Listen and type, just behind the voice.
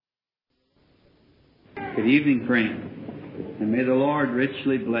Good evening, friend. And may the Lord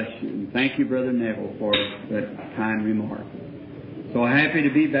richly bless you. And thank you, Brother Neville, for that kind remark. So happy to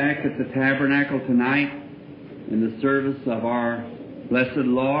be back at the tabernacle tonight in the service of our blessed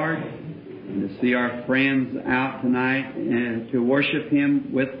Lord, and to see our friends out tonight and to worship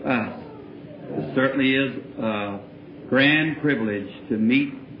Him with us. It certainly is a grand privilege to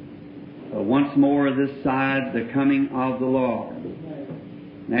meet once more this side the coming of the Lord.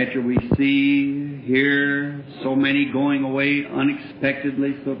 And after we see, hear so many going away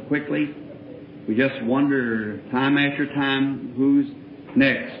unexpectedly so quickly, we just wonder time after time who's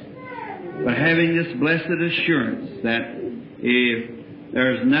next. But having this blessed assurance that if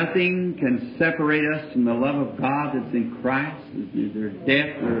there's nothing can separate us from the love of God that's in Christ, neither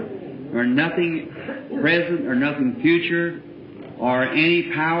death or nothing present or nothing future, or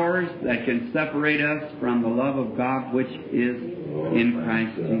any powers that can separate us from the love of God which is in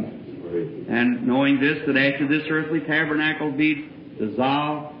Christ Jesus. And knowing this, that after this earthly tabernacle be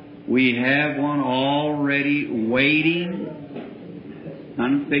dissolved, we have one already waiting,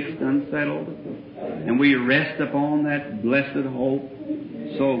 unfixed, unsettled, and we rest upon that blessed hope,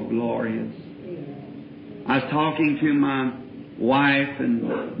 so glorious. I was talking to my wife and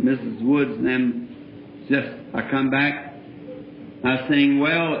Mrs. Woods, and then I come back, I was saying,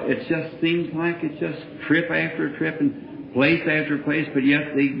 well, it just seems like it's just trip after trip and place after place, but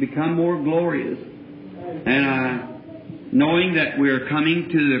yet they become more glorious. And knowing that we're coming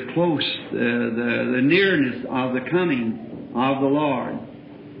to the close, the nearness of the coming of the Lord,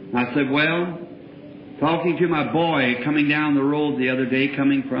 I said, well, talking to my boy coming down the road the other day,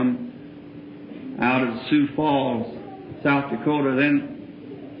 coming from out of Sioux Falls, South Dakota, then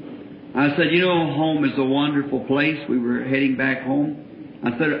I said, you know, home is a wonderful place. We were heading back home.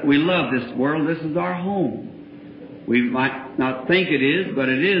 I said, we love this world. This is our home. We might not think it is, but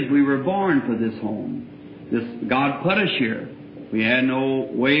it is. We were born for this home. God put us here. We had no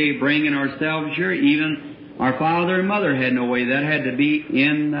way bringing ourselves here. Even our father and mother had no way. That had to be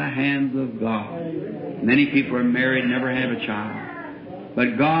in the hands of God. Many people are married and never have a child.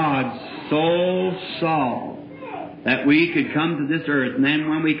 But God so saw that we could come to this earth. And then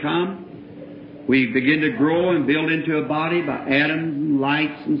when we come, we begin to grow and build into a body by atoms and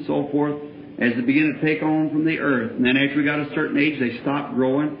lights and so forth as they begin to take on from the earth. And then after we got a certain age, they stop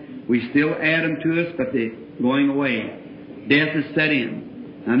growing. We still add them to us, but they're going away. Death is set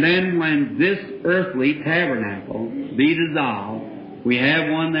in. And then when this earthly tabernacle be dissolved, we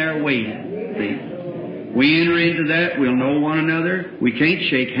have one there waiting. See? We enter into that, we'll know one another. We can't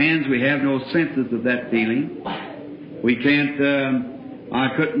shake hands, we have no senses of that feeling. We can't,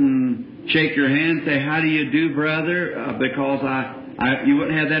 I couldn't shake your hand and say, how do you do, brother? Because you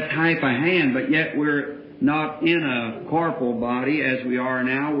wouldn't have that type of hand, but yet we're not in a corporal body as we are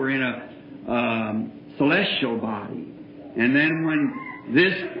now. We're in a celestial body. And then when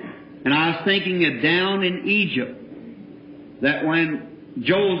this, and I was thinking of down in Egypt, that when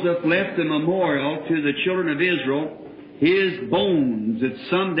Joseph left the memorial to the children of Israel, his bones, that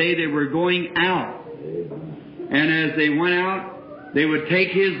someday they were going out. And as they went out, they would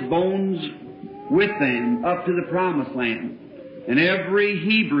take his bones with them up to the promised land. And every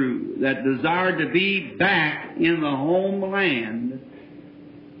Hebrew that desired to be back in the homeland,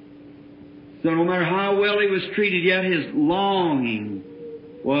 so no matter how well he was treated, yet his longing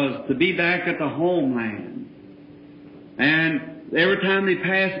was to be back at the homeland. And every time they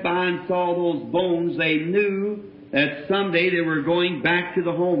passed by and saw those bones, they knew that someday they were going back to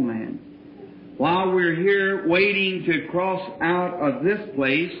the homeland. While we're here waiting to cross out of this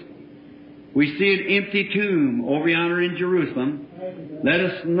place, we see an empty tomb over yonder in Jerusalem. Let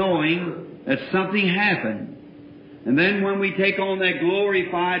us knowing that something happened. And then when we take on that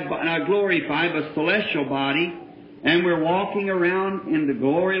glorified but celestial body, and we're walking around in the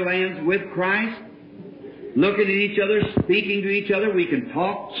glory lands with Christ, looking at each other, speaking to each other, we can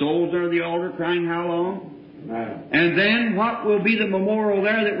talk, souls under the altar crying, how long? And then what will be the memorial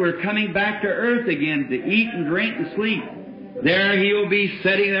there that we're coming back to earth again to eat and drink and sleep? There He'll be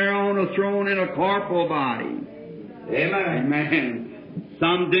sitting there on a throne in a corporal body. Amen.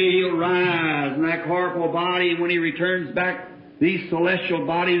 Someday He'll rise in that corporal body, and when He returns back, these celestial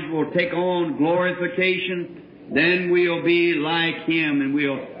bodies will take on glorification. Then we'll be like Him, and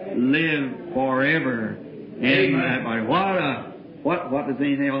we'll live forever in that body. What does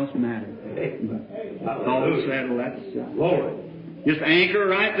anything else matter? That's all settled. That's glory. Just anchor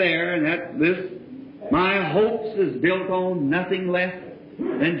right there, and my hopes is built on nothing less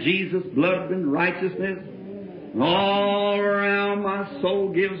than Jesus' blood and righteousness. And all around my soul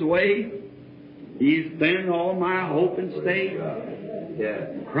gives way. He's been all my hope and stay.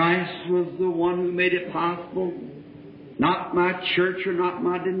 Christ was the one who made it possible. Not my church or not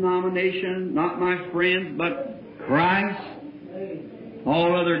my denomination, not my friends, but Christ.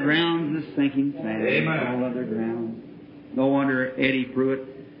 All other grounds is sinking sand. Amen. All other grounds. No wonder Eddie Pruitt,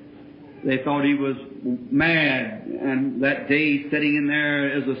 they thought he was mad, and that day sitting in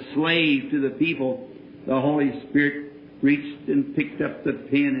there as a slave to the people, the Holy Spirit reached and picked up the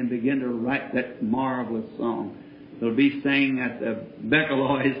pen and began to write that marvelous song. It'll be sang at the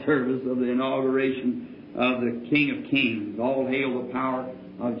Bekaloi service of the inauguration of the King of Kings. All hail the power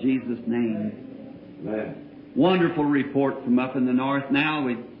of Jesus' name. Amen. Wonderful report from up in the north. Now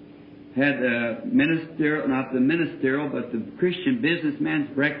we had the ministerial, not the ministerial, but the Christian businessman's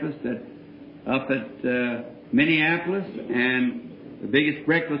breakfast up at Minneapolis, and the biggest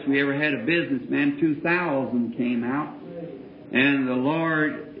breakfast we ever had, a businessman, 2,000 came out, and the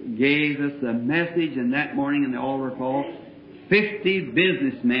Lord gave us a message, and that morning in the altar call, 50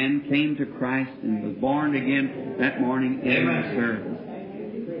 businessmen came to Christ and was born again that morning in the service.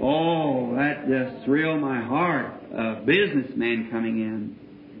 Oh, that just thrilled my heart. A businessman coming in.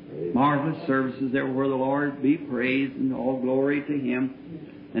 Marvelous services there where the Lord be praised and all glory to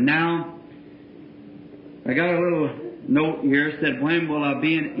Him. And now, I got a little note here that said, when will I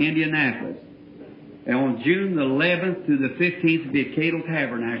be in Indianapolis? And on June the 11th through the 15th will be a Cadle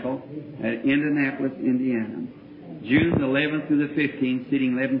Tabernacle at Indianapolis, Indiana. June the 11th through the 15th,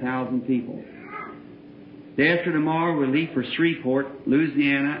 seating 11,000 people. Day after tomorrow, we'll leave for Shreveport,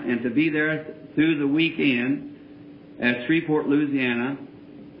 Louisiana, and to be there through the weekend at Shreveport, Louisiana.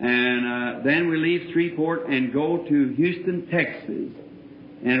 And then we leave Shreveport and go to Houston, Texas.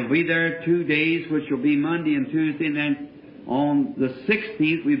 And we'll be there 2 days, which will be Monday and Tuesday. And then on the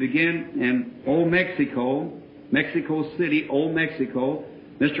 16th, we begin in Old Mexico, Mexico City, Old Mexico.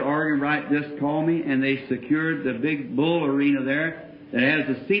 Mr. Arganbright just called me, and they secured the big bull arena there that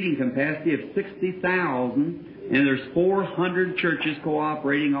has a seating capacity of 60,000, and there's 400 churches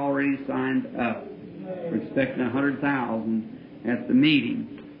cooperating already signed up. We're expecting 100,000 at the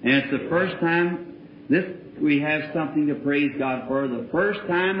meeting. And it's the first time we have something to praise God for. The first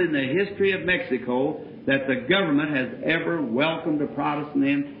time in the history of Mexico that the government has ever welcomed a Protestant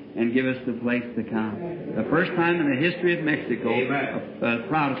in and give us the place to come. The first time in the history of Mexico,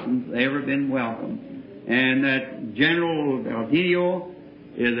 Protestants have ever been welcomed. And that General Valdivia,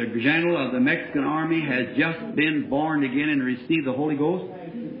 the general of the Mexican army, has just been born again and received the Holy Ghost.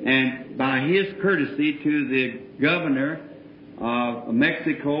 And by his courtesy to the governor of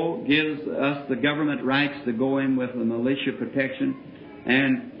Mexico, gives us the government rights to go in with the militia protection.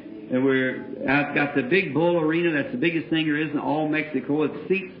 And I've got the big bull arena. That's the biggest thing there is in all Mexico. It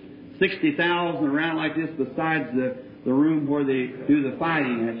seats 60,000 around like this, besides the room where they do the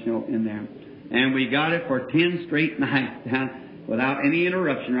fighting that's in there. And we got it for 10 straight nights down without any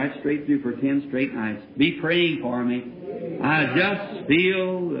interruption, right straight through for 10 straight nights. Be praying for me. I just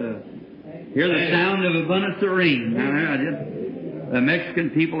hear the sound of abundance of rain. The Mexican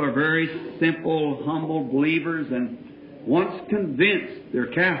people are very simple, humble believers, and once convinced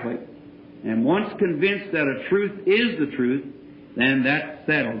they're Catholic, and once convinced that a truth is the truth, then that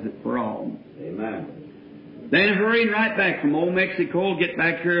settles it for all. Amen. Then hurrying right back from Old Mexico, get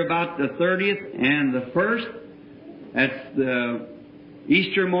back here about the 30th and the 1st. That's the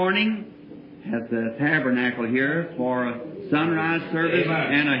Easter morning at the tabernacle here for a sunrise service.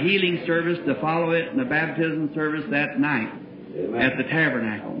 Amen. And a healing service to follow it, and a baptism service that night. Amen. At the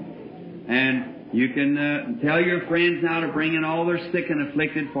tabernacle. And you can tell your friends now to bring in all their sick and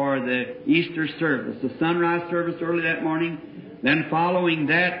afflicted for the Easter service. The sunrise service early that morning. Then following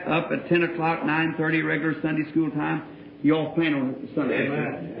that, up at 10 o'clock, 9:30, regular Sunday school time. You all plan on Sunday.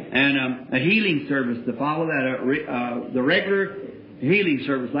 Amen. And a healing service to follow that. The regular healing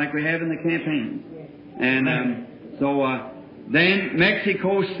service like we have in the campaigns. And then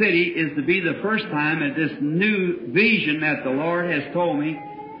Mexico City is to be the first time that this new vision that the Lord has told me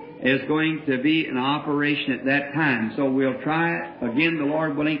is going to be in operation at that time. So we'll try it again, the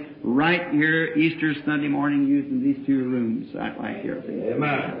Lord willing, right here Easter Sunday morning using these 2 rooms right here.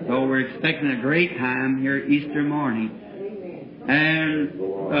 Amen. So we're expecting a great time here Easter morning. And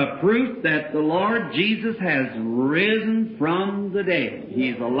proof that the Lord Jesus has risen from the dead.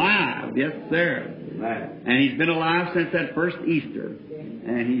 He's alive, yes sir. Amen. And He's been alive since that first Easter.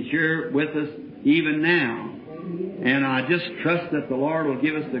 And He's here with us even now. And I just trust that the Lord will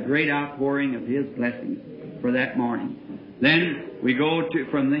give us the great outpouring of His blessings for that morning. Then we go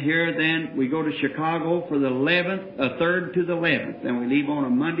from here, then we go to Chicago for the 11th, 3rd to the 11th. And we leave on a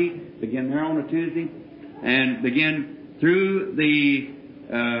Monday, begin there on a Tuesday, and begin through the,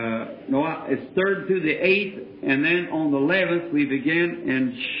 it's 3rd through the 8th and then on the 11th we begin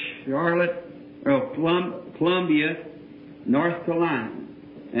in Charlotte, Columbia, North Carolina,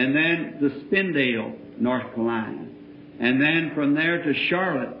 and then to Spindale, North Carolina, and then from there to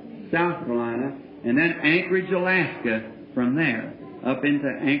Charlotte, South Carolina, and then Anchorage, Alaska from there, up into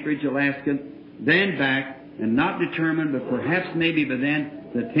Anchorage, Alaska, then back, and not determined, but perhaps maybe by then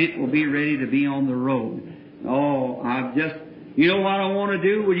the tent will be ready to be on the road. Oh, you know what I want to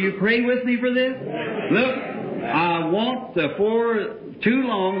do? Will you pray with me for this? Look, I want for too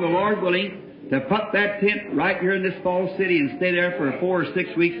long, the Lord willing, to put that tent right here in this Falls City and stay there for a 4 or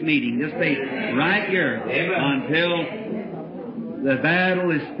 6 weeks meeting. Just stay right here until the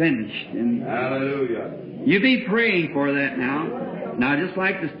battle is finished. And hallelujah. You be praying for that now. Now, I just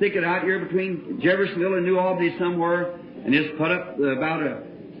like to stick it out here between Jeffersonville and New Albany somewhere, and just put up about a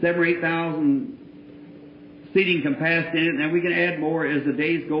 7,000 or 8,000 seating capacity in it, and then we can add more as the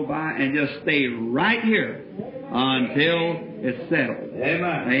days go by, and just stay right here until it's settled.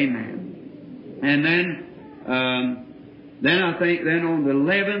 Amen. Amen. And then I think then on the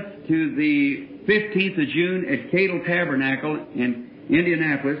 11th to the 15th of June at Cadle Tabernacle in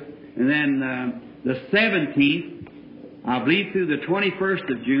Indianapolis, and then the 17th, I believe through the 21st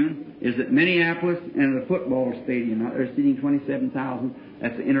of June, is at Minneapolis and the football stadium. They're seating 27,000.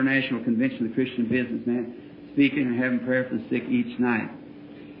 That's the International Convention of the Christian Businessman, speaking and having prayer for the sick each night.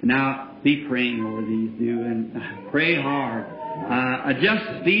 Now, be praying over these, and pray hard. I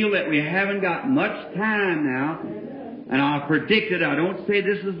just feel that we haven't got much time now, and I predict it. I don't say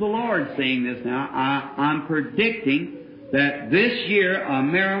this is the Lord saying this now. I'm predicting that this year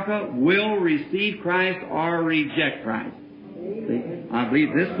America will receive Christ or reject Christ. See? I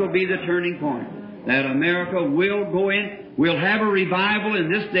believe this will be the turning point. That America will go in, we'll have a revival in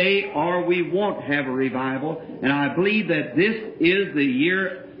this day, or we won't have a revival. And I believe that this is the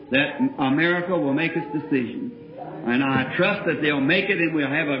year that America will make its decision. And I trust that they'll make it, and we'll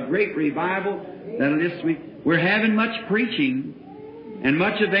have a great revival. We're having much preaching and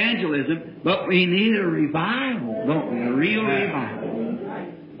much evangelism, but we need a revival, don't we? A real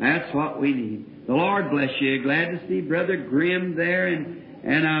revival. That's what we need. The Lord bless you. Glad to see Brother Grimm there,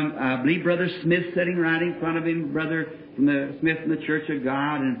 and I believe Brother Smith sitting right in front of him, Brother from the Smith from the Church of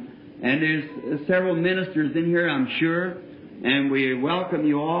God, and there's several ministers in here, I'm sure. And we welcome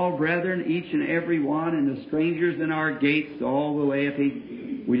you all, brethren, each and every one, and the strangers in our gates all the way.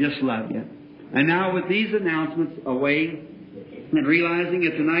 We just love you. And now with these announcements away, and realizing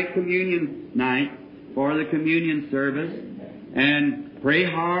it's tonight communion night for the communion service, and pray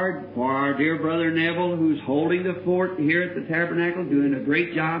hard for our dear brother Neville, who's holding the fort here at the tabernacle, doing a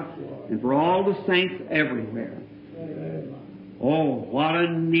great job, and for all the saints everywhere. Oh, what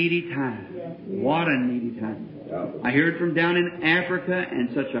a needy time. What a needy time. I heard from down in Africa, and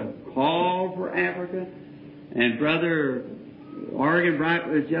such a call for Africa. And Brother Oregon Bright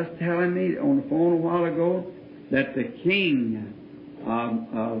was just telling me on the phone a while ago that the king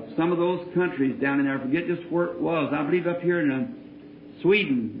of some of those countries down in there, I forget just where it was, I believe up here in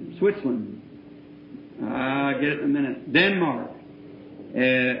Switzerland, I'll get it in a minute, Denmark,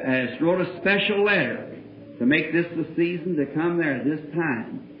 has wrote a special letter to make this the season to come there at this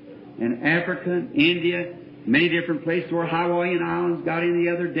time. And Africa, India, many different places where Hawaiian Islands got in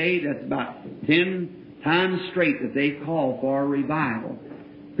the other day. That's about 10 times straight that they call for a revival.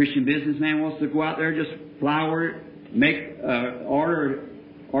 Christian businessman wants to go out there, just flower,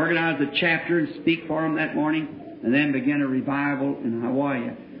 organize a chapter and speak for them that morning, and then begin a revival in Hawaii.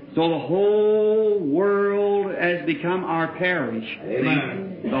 So the whole world has become our parish.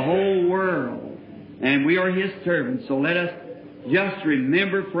 Amen. See? The whole world. And we are His servants. So let us just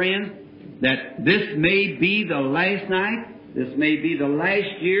remember, friends, that this may be the last night, this may be the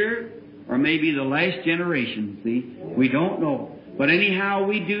last year, or maybe the last generation, see? We don't know. But anyhow,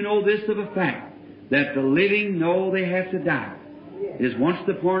 we do know this of a fact, that the living know they have to die. It is once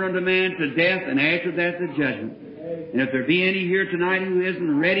appointed unto man to death, and after that the judgment. And if there be any here tonight who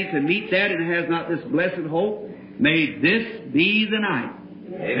isn't ready to meet that and has not this blessed hope, may this be the night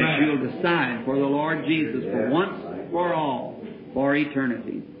that you'll decide for the Lord Jesus for once, for all, for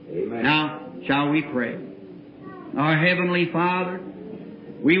eternity. Amen. Now, shall we pray? Our Heavenly Father,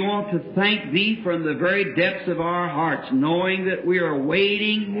 we want to thank Thee from the very depths of our hearts, knowing that we are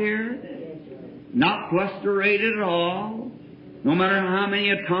waiting here, not frustrated at all, no matter how many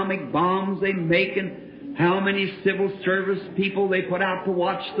atomic bombs they make and how many civil service people they put out to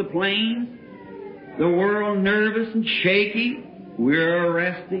watch the planes, the world nervous and shaky, we're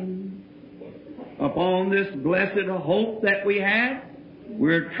resting upon this blessed hope that we have.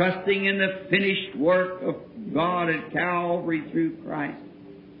 We're trusting in the finished work of God at Calvary through Christ.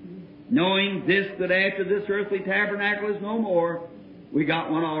 knowing this, that after this earthly tabernacle is no more, we got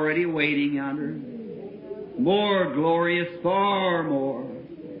one already waiting yonder. More glorious, far more,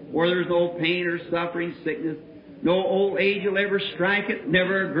 where there's no pain or suffering, sickness. No old age will ever strike it,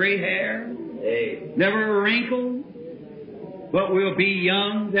 never a gray hair, never a wrinkle, but we'll be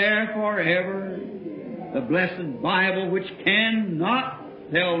young there forever. The blessed Bible, which cannot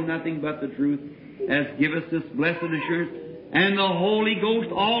tell nothing but the truth, has given us this blessed assurance. And the Holy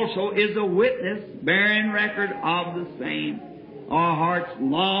Ghost also is a witness, bearing record of the same. Our hearts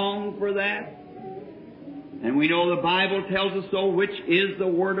long for that. And we know the Bible tells us so, which is the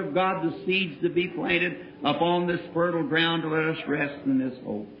Word of God, the seeds to be planted upon this fertile ground to let us rest in this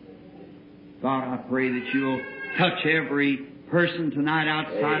hope. God, I pray that You'll touch every person tonight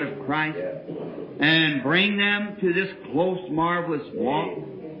outside of Christ and bring them to this close, marvelous walk.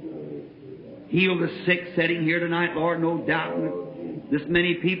 Heal the sick sitting here tonight, Lord, no doubt. This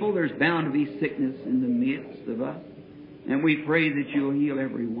many people, there's bound to be sickness in the midst of us. And we pray that You'll heal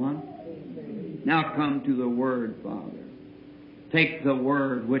every one. Now come to the Word, Father. Take the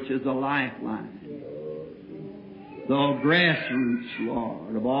Word, which is a lifeline. The grassroots,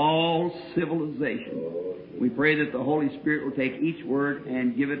 Lord, of all civilization. We pray that the Holy Spirit will take each word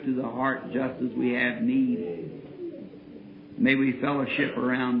and give it to the heart just as we have need. May we fellowship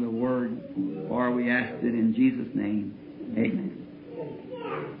around the Word, for we ask it in Jesus' name. Amen.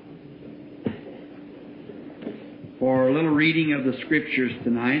 For a little reading of the Scriptures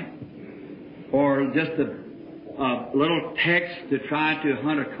tonight, or just a little text to try to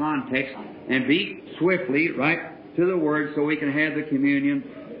hunt a context and be swiftly right to the Word so we can have the communion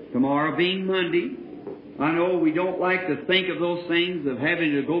tomorrow being Monday. I know we don't like to think of those things of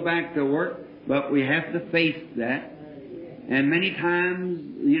having to go back to work, but we have to face that. And many times,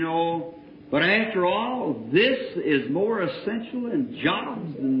 but after all, this is more essential in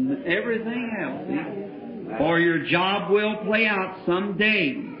jobs than everything else. For your job will play out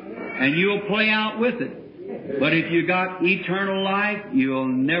someday, and you'll play out with it. But if you got eternal life, you'll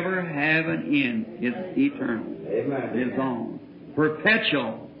never have an end. It's eternal. Amen. It's on.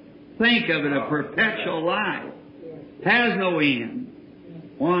 Perpetual. Think of it, a perpetual life. Has no end.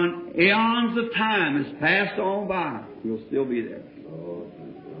 When eons of time has passed on by, you'll still be there.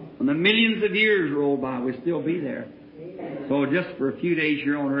 When the millions of years roll by, we'll still be there. So just for a few days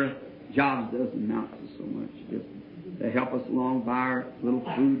here on earth, jobs doesn't amount to so much. Just to help us along, buy our little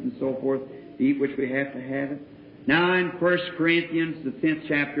food and so forth, to eat which we have to have it. Now in 1 Corinthians, the 10th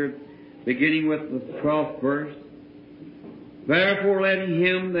chapter, beginning with the 12th verse. Therefore let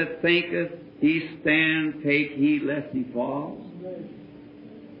him that thinketh he stand take heed lest he falls.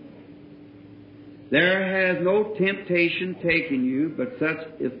 There has no temptation taken you, but such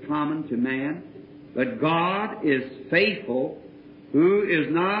is common to man. But God is faithful, who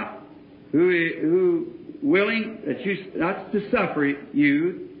willing that you not to suffer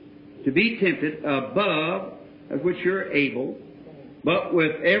you to be tempted above of which you're able, but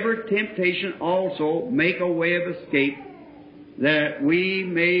with every temptation also make a way of escape, that we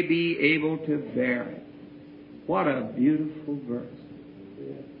may be able to bear it. What a beautiful verse.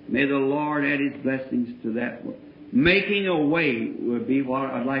 May the Lord add His blessings to that word. Making a way would be what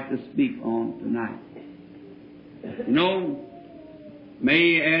I'd like to speak on tonight. May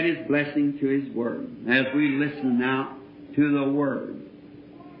He add His blessing to His Word as we listen now to the Word.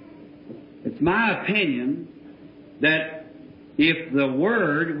 It's my opinion that if the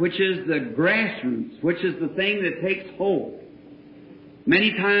Word, which is the grassroots, which is the thing that takes hold,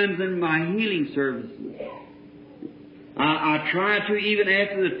 many times in my healing services, I try to, even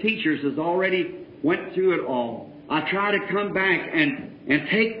after the teachers has already went through it all, I try to come back and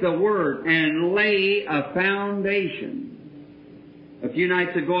take the Word and lay a foundation. A few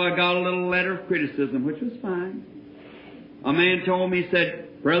nights ago I got a little letter of criticism, which was fine. A man told me,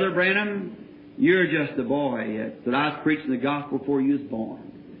 said, Brother Branham, you're just a boy yet. Said, I was preaching the gospel before you was born.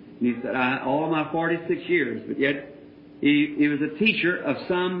 And he said, all my 46 years, but yet he was a teacher of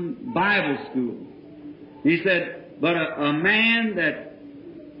some Bible school. He said, but a man that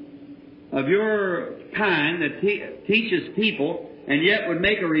of your kind that teaches people and yet would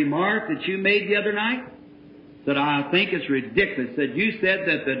make a remark that you made the other night, said, I think it's ridiculous. Said, you said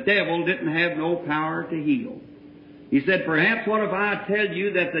that the devil didn't have no power to heal. He said, perhaps what if I tell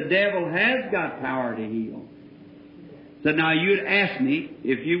you that the devil has got power to heal? Said, now you'd ask me,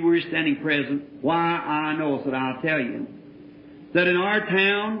 if you were standing present, why I know. Said, I'll tell you. Said, in our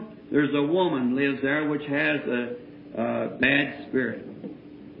town, there's a woman lives there which has a bad spirit.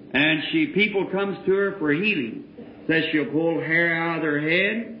 And people comes to her for healing. Says she'll pull hair out of their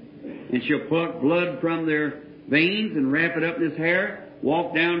head, and she'll pluck blood from their veins and wrap it up in this hair,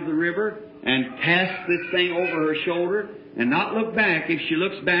 walk down to the river and cast this thing over her shoulder and not look back. If she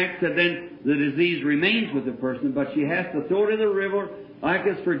looks back, so then the disease remains with the person, but she has to throw it in the river like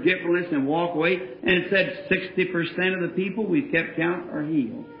it's forgetfulness and walk away. And it said 60% of the people we've kept count are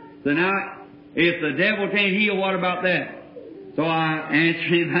healed. So now, if the devil can't heal, what about that? So I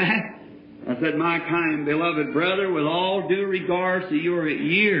answered him back. I said, my kind beloved brother, with all due regards to your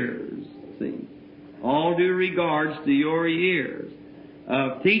years, see, all due regards to your years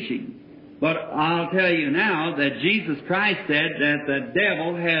of teaching. But I'll tell you now that Jesus Christ said that the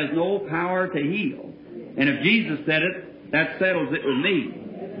devil has no power to heal. And if Jesus said it, that settles it with me.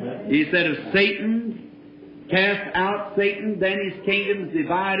 He said, if Satan cast out Satan, then his kingdom's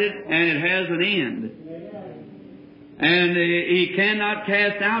divided and it has an end. And he cannot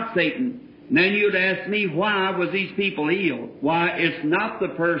cast out Satan. And then you'd ask me, why was these people healed? Why, it's not the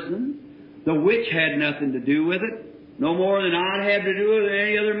person. The witch had nothing to do with it, no more than I'd have to do with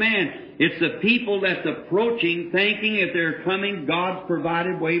any other man. It's the people that's approaching, thinking if they're coming, God's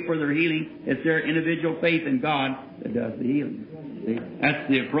provided way for their healing. It's their individual faith in God that does the healing. See? That's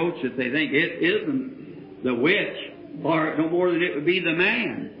the approach that they think. It isn't the witch, or no more than it would be the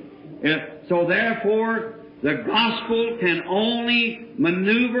man. So therefore, the gospel can only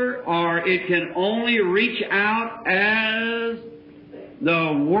maneuver, or it can only reach out as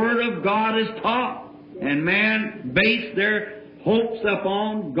the Word of God is taught. And man base their hopes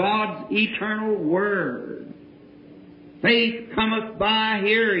upon God's eternal Word. Faith cometh by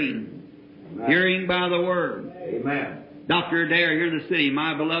hearing, hearing by the Word. Amen. Dr. Adair here in the city,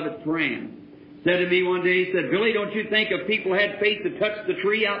 my beloved friend, said to me one day, he said, Billy, don't you think if people had faith to touch the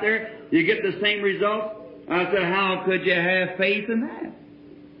tree out there, you get the same result? I said, how could you have faith in that?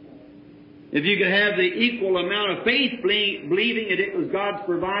 If you could have the equal amount of faith, believing that it was God's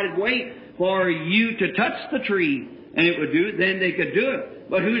provided way for you to touch the tree, and it would do it, then they could do it.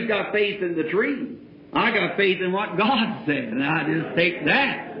 But who's got faith in the tree? I got faith in what God said, and I just take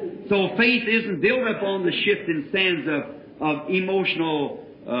that. So faith isn't built upon the shifting sands of emotional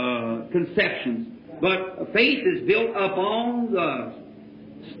conceptions, but faith is built upon the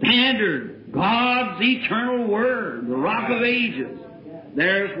standard, God's eternal Word, the Rock of Ages.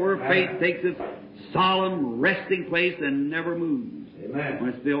 There's where faith takes its solemn resting place and never moves. Amen. When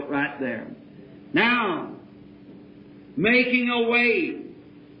it's built right there. Now, making a way.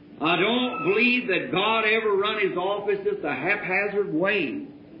 I don't believe that God ever run His office just a haphazard way.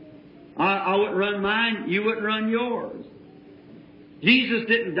 I wouldn't run mine, you wouldn't run yours. Jesus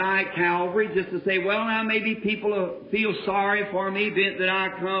didn't die at Calvary just to say, well, now maybe people will feel sorry for me that I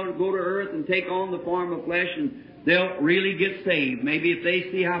come go to earth and take on the form of flesh and they'll really get saved. Maybe if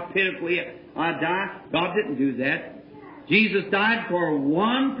they see how pitifully I die. God didn't do that. Jesus died for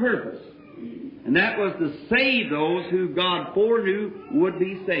one purpose, and that was to save those who God foreknew would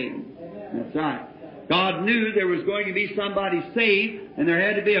be saved. That's right. God knew there was going to be somebody saved, and there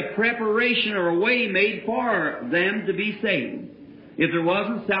had to be a preparation or a way made for them to be saved. If there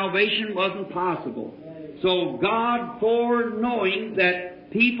wasn't, salvation wasn't possible. So God, foreknowing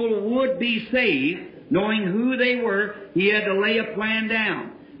that people would be saved, knowing who they were, He had to lay a plan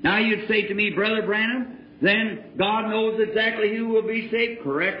down. Now you'd say to me, Brother Branham, then God knows exactly who will be saved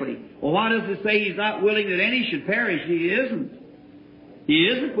correctly. Well, why does it say He's not willing that any should perish? He isn't. He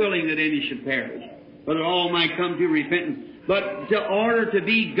isn't willing that any should perish, but that all might come to repentance. But in order to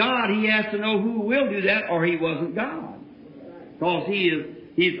be God, He has to know who will do that, or He wasn't God. Because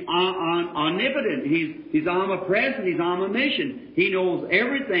He's omnipotent. He's omnipresent. He's omniscient. He knows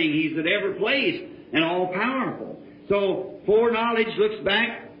everything. He's at every place and all powerful. So foreknowledge looks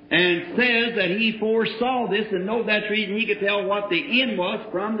back and says that He foresaw this, and know that's the reason He could tell what the end was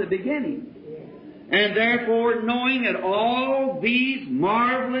from the beginning. And therefore, knowing that all these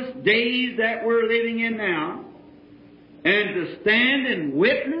marvelous days that we're living in now, and to stand and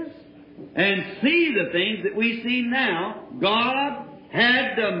witness and see the things that we see now, God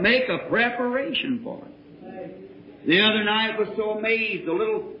had to make a preparation for it. The other night I was so amazed. A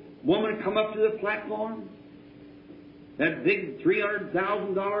little woman come up to the platform, that big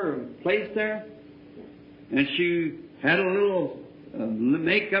 $300,000 place there, and she had a little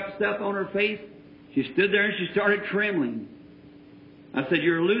makeup stuff on her face. She stood there and she started trembling. I said,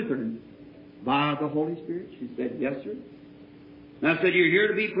 "You're a Lutheran?" "By the Holy Spirit." She said, "Yes, sir." And I said, "You're here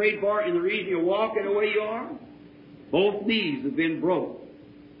to be prayed for, and the reason you're walking the way you are? Both knees have been broke."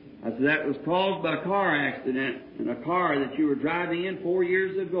 I said, "That was caused by a car accident in a car that you were driving in 4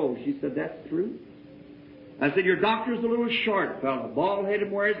 years ago." She said, "That's true." I said, "Your doctor's a little short fellow, bald-headed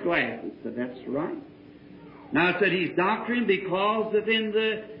and wears glasses." I said, "That's right." Now I said, "He's doctoring because within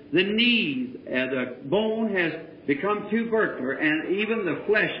the knees, the bone has become too vertical, and even the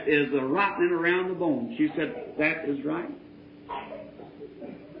flesh is rotting around the bones. She said, that is right.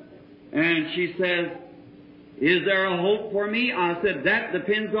 And she says, is there a hope for me? I said, that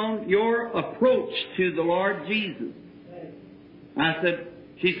depends on your approach to the Lord Jesus.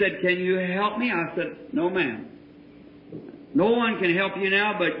 She said, can you help me? I said, no, ma'am. No one can help you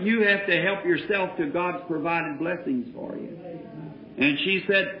now, but you have to help yourself to God's provided blessings for you. And she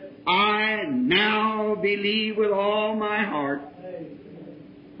said, I now believe with all my heart.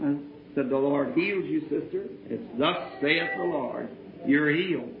 I said, the Lord heals you, sister. It's thus saith the Lord. You're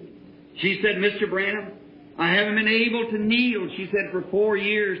healed. She said, Mr. Branham, I haven't been able to kneel, she said, for 4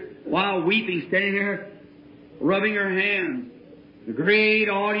 years while weeping, standing there, rubbing her hands. A great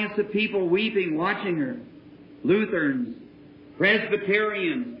audience of people weeping, watching her. Lutherans,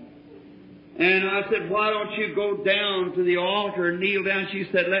 Presbyterians. And I said, why don't you go down to the altar and kneel down? She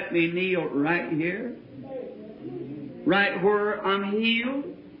said, let me kneel right here. Right where I'm healed.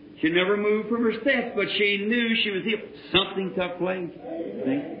 She never moved from her steps, but she knew she was healed. Something took place.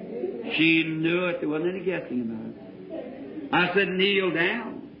 See? She knew it. There wasn't any guessing about it. I said, kneel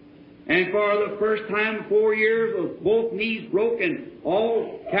down. And for the first time in 4 years, with both knees broken,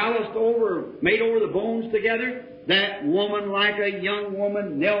 all calloused over, made over the bones together, that woman, like a young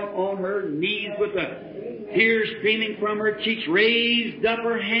woman, knelt on her knees with the tears streaming from her cheeks, raised up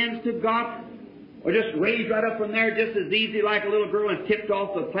her hands to God, or just raised right up from there just as easy like a little girl and tipped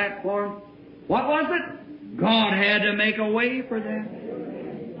off the platform. What was it? God had to make a way for them.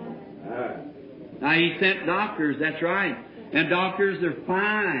 Now, He sent doctors, that's right. And doctors are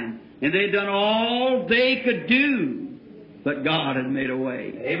fine. And they'd done all they could do. But God had made a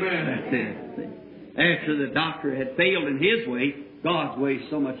way. Amen. That's it. After the doctor had failed in his way, God's way is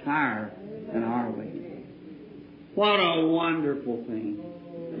so much higher than our way. What a wonderful thing.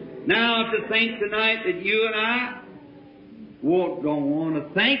 Now, to think tonight that you and I don't want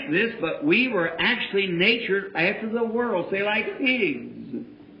to think this, but we were actually natured after the world, say like pigs.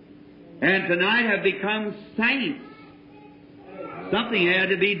 And tonight have become saints. Something had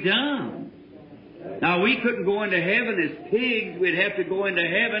to be done. Now, we couldn't go into heaven as pigs. We'd have to go into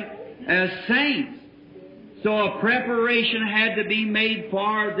heaven as saints. So a preparation had to be made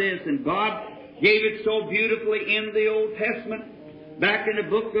for this. And God gave it so beautifully in the Old Testament. Back in the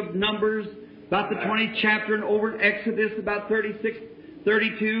book of Numbers, about the 20th chapter, and over in Exodus, about 36,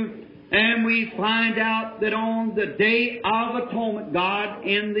 32. And we find out that on the Day of Atonement, God,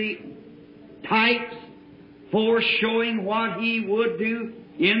 in the types, foreshowing what He would do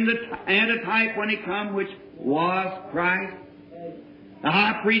in the antitype when He come, which was Christ. The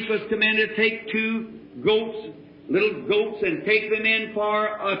high priest was commanded to take 2 goats, little goats, and take them in for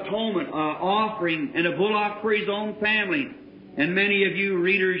atonement, offering, and a bullock for his own family. And many of you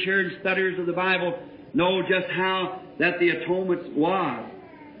readers here and studiers of the Bible know just how that the atonement was.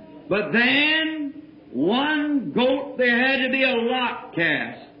 But then, 1 goat, there had to be a lot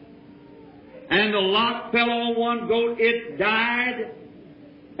cast. And the lot fell on 1 goat, it died.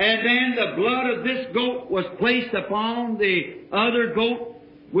 And then the blood of this goat was placed upon the other goat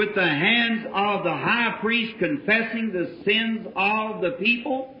with the hands of the high priest confessing the sins of the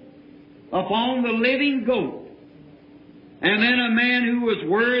people upon the living goat. And then a man who was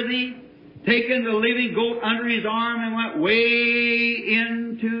worthy, taking the living goat under his arm and went way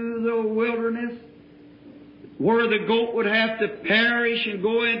into the wilderness, where the goat would have to perish and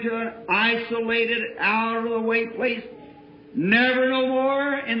go into an isolated, out-of-the-way place, never no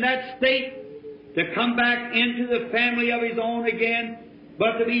more in that state to come back into the family of his own again,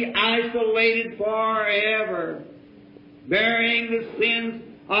 but to be isolated forever, bearing the sins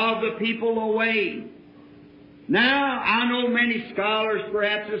of the people away. Now, I know many scholars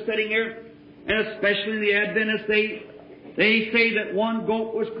perhaps are sitting here, and especially the Adventists, they say that 1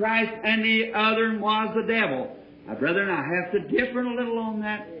 goat was Christ and the other was the devil. Now, brethren, I have to differ a little on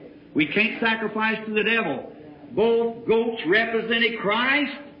that. We can't sacrifice to the devil. Both goats represented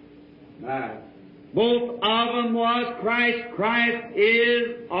Christ. Both of them was Christ. Christ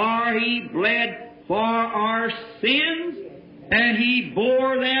is, or He bled for our sins, and He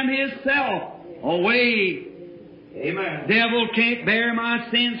bore them Himself away. Amen. Devil can't bear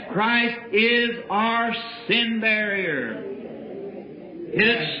my sins. Christ is our sin barrier. Get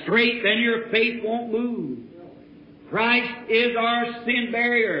it straight, then your faith won't move. Christ is our sin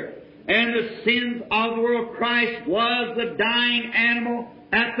barrier. And the sins of the world, Christ was the dying animal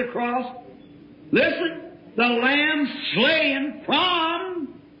at the cross. Listen, the Lamb slain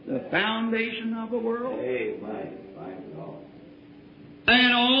from the foundation of the world. Amen.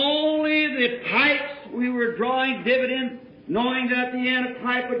 And only the types we were drawing dividends, knowing that the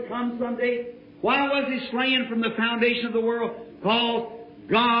antitype would come someday. Why was He slain from the foundation of the world? Because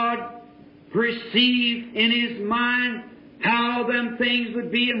God perceived in His mind how them things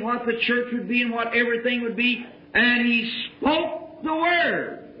would be and what the church would be and what everything would be, and He spoke the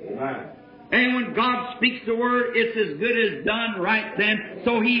Word. Amen. And when God speaks the Word, it's as good as done right then.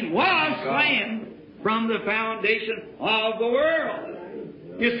 So He was slain from the foundation of the world.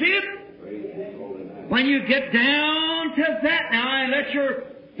 You see it? When you get down to that now and let your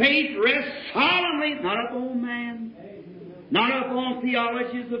faith rest solemnly, not upon man, not upon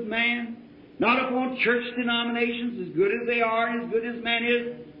theologies of man, not upon church denominations, as good as they are and as good as man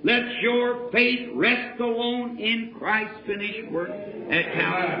is, let your faith rest alone in Christ's finished work at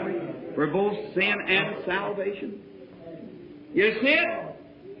Calvary for both sin and salvation. You see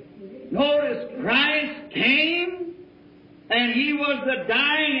it? Notice Christ came and He was the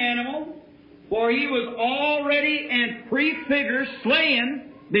dying animal, for He was already in prefigure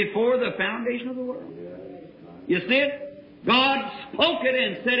slain before the foundation of the world. You see it? God spoke it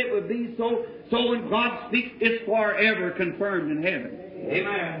and said it would be so. So when God speaks, it's forever confirmed in heaven.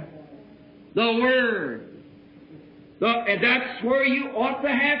 Amen. The Word. And that's where you ought to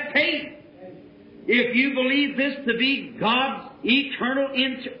have faith. If you believe this to be God's eternal,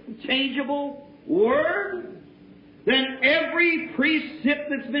 unchangeable Word, then every precept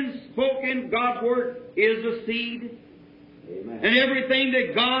that's been spoken, God's Word, is a seed. Amen. And everything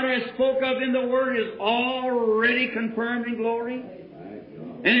that God has spoke of in the Word is already confirmed in glory.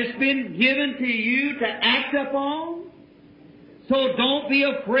 And it's been given to you to act upon. So don't be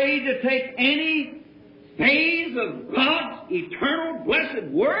afraid to take any phase of God's eternal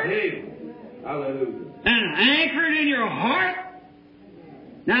blessed Word. Amen. Hallelujah. And anchor it in your heart.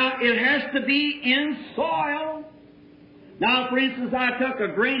 Now, it has to be in soil. Now, for instance, I took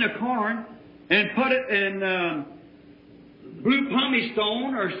a grain of corn and put it in blue pumice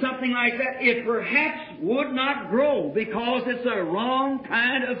stone or something like that. It perhaps would not grow because it's a wrong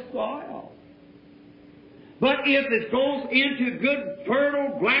kind of soil. But if it goes into good,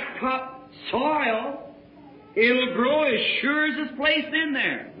 fertile, blacktop soil, it'll grow as sure as it's placed in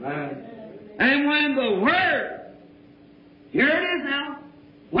there. Amen. And when the Word, here it is now,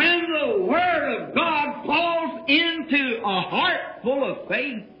 when the Word of God falls into a heart full of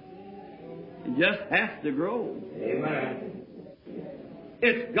faith, it just has to grow. Amen.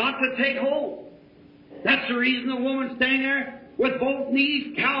 It's got to take hold. That's the reason the woman standing there with both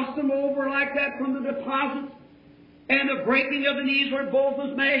knees calcium over like that from the deposits, and the breaking of the knees where both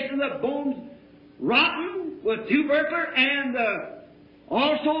was mashed and the bones rotten with tubercular, and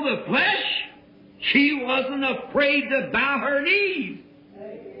also the flesh. She wasn't afraid to bow her knees.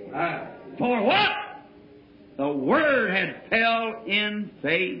 For what? The Word had fell in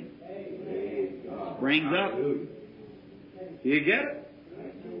faith. Springs up. You get it?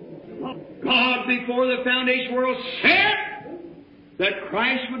 God before the foundation of the world said that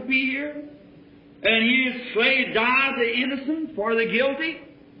Christ would be here, and He died the innocent for the guilty.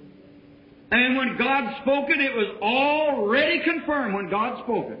 And when God spoke it, it was already confirmed when God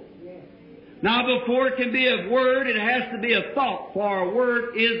spoke it. Now, before it can be a word, it has to be a thought, for a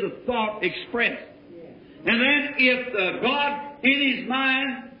word is a thought expressed. And then if God in His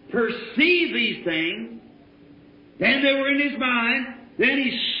mind perceived these things, then they were in His mind, then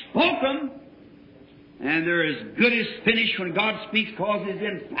He spoke them, and they're as good as finished when God speaks, because He's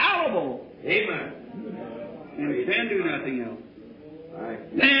infallible. Amen. And can do nothing else.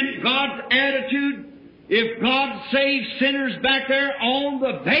 Right. Then God's attitude, if God saves sinners back there on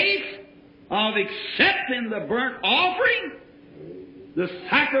the base of accepting the burnt offering, the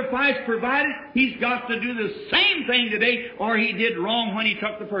sacrifice provided, He's got to do the same thing today, or He did wrong when He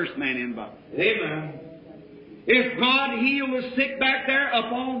took the first man in by. Amen. If God healed the sick back there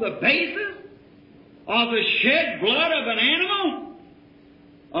upon the basis of the shed blood of an animal,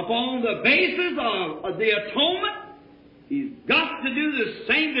 upon the basis of the atonement, He's got to do the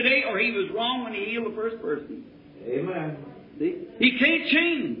same today, or He was wrong when He healed the first person. Amen. See? He can't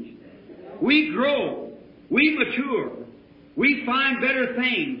change. We grow. We mature. We find better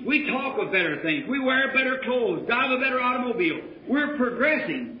things. We talk of better things. We wear better clothes, drive a better automobile. We're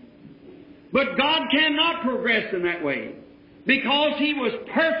progressing. But God cannot progress in that way, because He was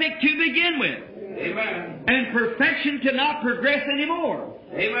perfect to begin with. Amen. And perfection cannot progress anymore.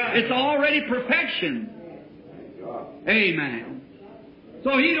 Amen. It's already perfection. Amen.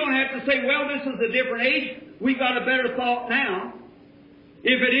 So He don't have to say, well, this is a different age. We've got a better thought now.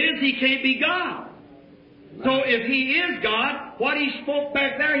 If it is, He can't be God. So if He is God, what He spoke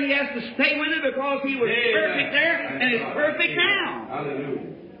back there, He has to stay with it, because He was perfect there and is perfect now. Hallelujah.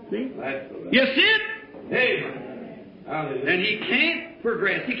 See? That's the You see it? Amen. Hallelujah. And He can't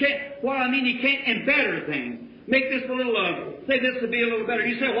progress. He can't, well, I mean, He can't embetter things. Make this a little, say this to be a little better.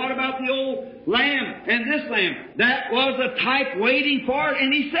 You say, what about the old lamb and this lamb? That was a type waiting for it,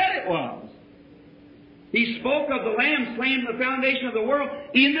 and He said it was. He spoke of the lamb slain at the foundation of the world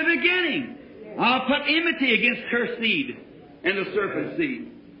in the beginning. I'll put enmity against her seed and the serpent's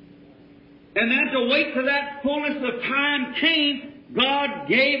seed. And then to wait till that fullness of time came, God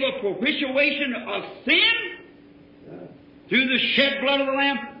gave a propitiation of sin through the shed blood of the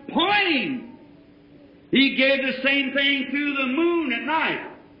Lamb, pointing. He gave the same thing through the moon at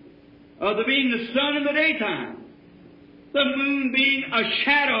night, being the sun in the daytime. The moon being a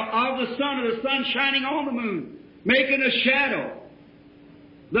shadow of the sun shining on the moon, making a shadow.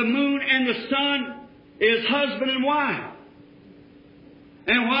 The moon and the sun is husband and wife.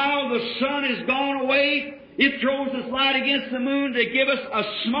 And while the sun is gone away, it throws its light against the moon to give us a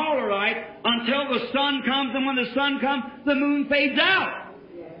smaller light until the sun comes, and when the sun comes, the moon fades out.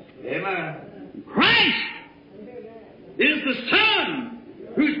 Amen. Christ is the sun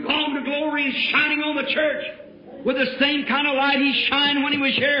who's gone to glory and shining on the church with the same kind of light He shined when He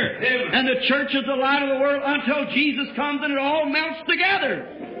was here. Amen. And the church is the light of the world until Jesus comes and it all melts together.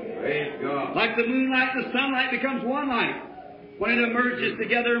 Praise God. Like the moonlight and the sunlight becomes one light. When it emerges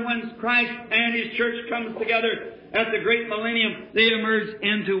together, and when Christ and His church comes together at the great millennium, they emerge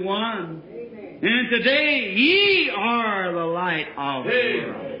into one. Amen. And today, ye are the light of the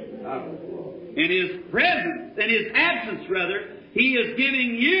world. In His presence, in His absence rather, He is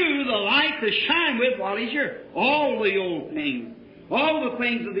giving you the light to shine with while He's here. All the old things, all the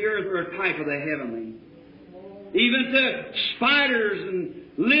things of the earth are a type of the heavenly. Even the spiders and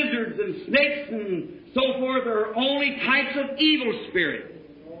lizards and snakes and so forth are only types of evil spirit,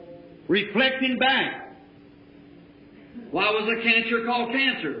 reflecting back. Why was a cancer called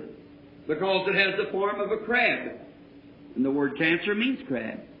cancer? Because it has the form of a crab. And the word cancer means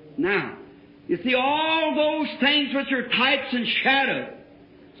crab. Now, you see all those things which are types and shadows.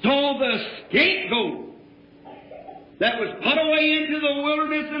 So the scapegoat that was put away into the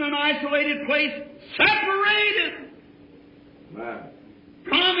wilderness in an isolated place, separated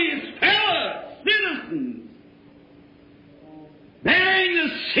from his fellow citizens, bearing the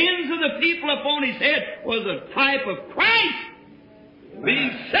sins of the people upon His head, was a type of Christ,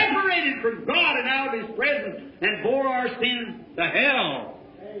 being separated from God and out of His presence, and bore our sins to hell.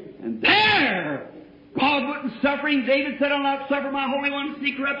 And there, God wasn't suffering. David said, I'll not suffer my Holy One to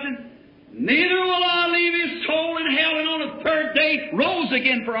see corruption. Neither will I leave His soul in hell. And on the third day, rose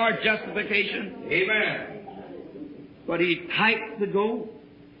again for our justification. Amen. But He typed the goat,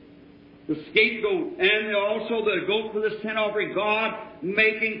 the scapegoat, and also the goat for the sin offering. God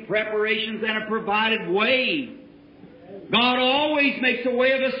making preparations and a provided way. God always makes a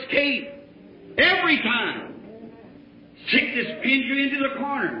way of escape. Every time. Sickness pins you into the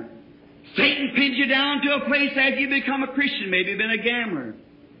corner. Satan pins you down to a place as you become a Christian. Maybe you've been a gambler.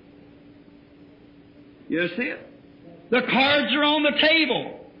 You see it? The cards are on the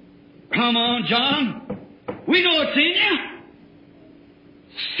table. Come on, John. We know it's in you.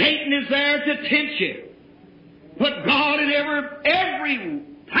 Satan is there to tempt you. But God at every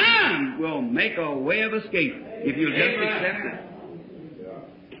time will make a way of escape if you'll just accept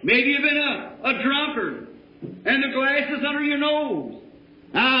it. Maybe you've been a drunkard and the glass is under your nose.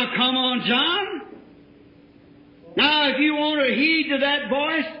 Now, come on, John. Now, if you want to heed to that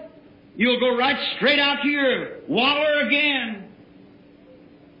voice, you'll go right straight out to your waller again.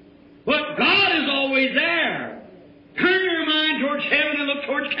 But God is always there. Turn your mind towards heaven and look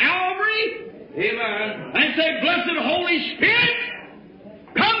towards Calvary. Amen. And say, Blessed Holy Spirit,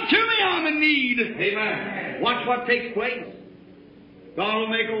 come to me, I'm in need. Amen. Watch what takes place. God will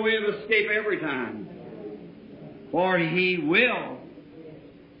make a way of escape every time. For He will.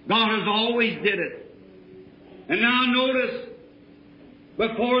 God has always did it. And now notice,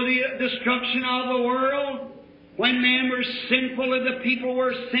 before the destruction of the world, when men were sinful and the people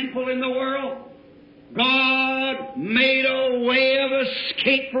were sinful in the world, God made a way of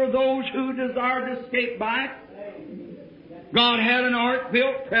escape for those who desired to escape by it. God had an ark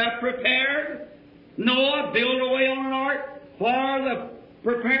built, prepared. Noah built a way on an ark for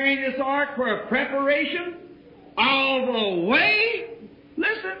preparing this ark for a preparation of a way.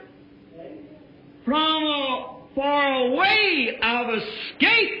 Listen, from a far away of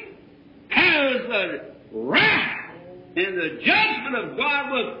escape has the wrath and the judgment of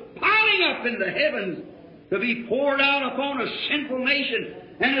God was piling up in the heavens to be poured out upon a sinful nation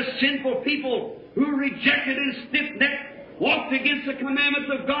and a sinful people who rejected and stiff-necked, walked against the commandments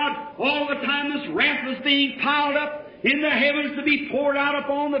of God. All the time this wrath was being piled up in the heavens to be poured out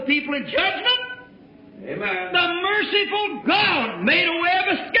upon the people in judgment. Amen. The merciful God made a way of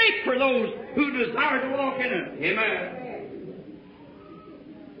escape for those who desire to walk in it. Amen.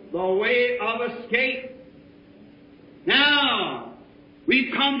 The way of escape. Now,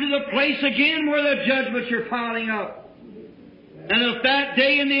 we've come to the place again where the judgments are piling up. And of that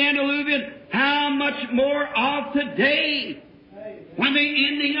day in the antediluvian, how much more of today, when the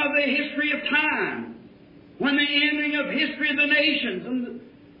ending of the history of time, when the ending of history of the nations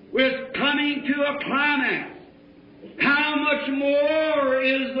was coming to a climax, how much more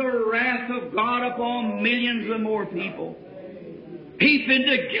is the wrath of God upon millions of more people, heaping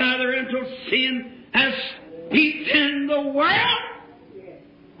together until sin has steeped in the world,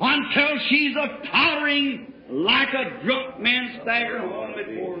 until she's a tottering like a drunk man staggering home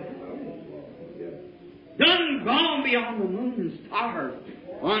before her. Done gone beyond the moon and stars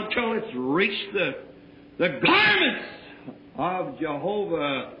until it's reached the garments of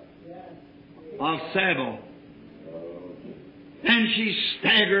Jehovah of Sabaoth. And she's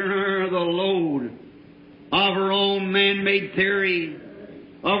staggering her the load of her own man-made theory,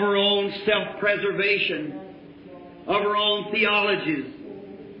 of her own self-preservation, of her own theologies.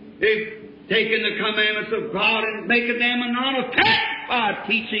 They've taken the commandments of God and making them a non-effect by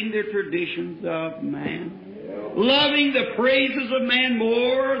teaching the traditions of man. Loving the praises of man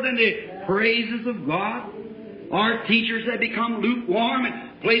more than the praises of God. Our teachers have become lukewarm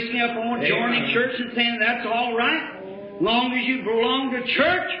and placing up on joining church and saying that's all right. As long as you belong to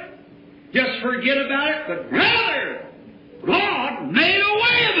church, just forget about it. But brother, God made a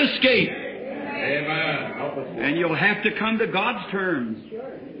way of escape. Amen. And you'll have to come to God's terms.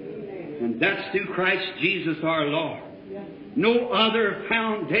 And that's through Christ Jesus our Lord. No other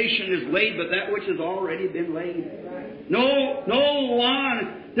foundation is laid but that which has already been laid. No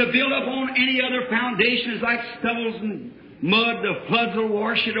one to build upon any other foundation is like stubbles and mud. The floods will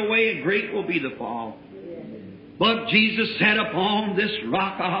wash it away and great will be the fall. But Jesus said, upon this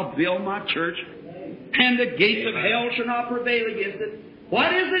rock I'll build my church, and the gates of hell shall not prevail against it.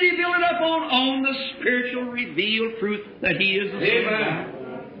 What is it He built it upon? On the spiritual revealed truth that He is the Son of God.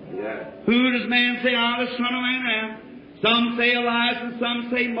 Who does man say I, the Son of Man, am? Some say Elijah, and some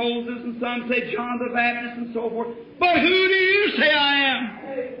say Moses, and some say John the Baptist, and so forth. But who do you say I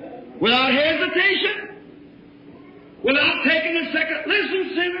am? Without hesitation? Without taking a second.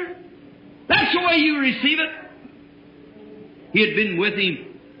 Listen, sinner. That's the way you receive it. He had been with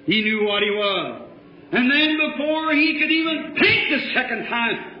Him. He knew what He was. And then before he could even think the second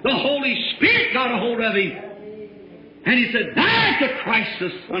time, the Holy Spirit got a hold of him. And he said, "Thou art the Christ,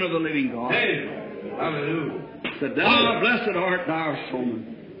 the Son of the living God." Hey, hallelujah. Said, "Ah, blessed art thou,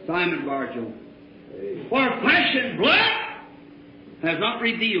 Simon Bar-Jonah. For flesh and blood has not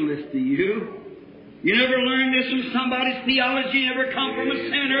revealed this to you." You never learned this from somebody's theology, you never come from a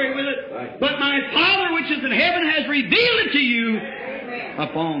seminary with it. But my Father which is in heaven has revealed it to you.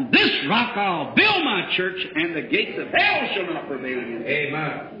 Upon this rock I'll build my church, and the gates of hell shall not prevail against it.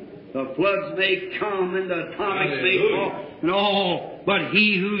 Amen. The floods may come and the atomics may fall and all, but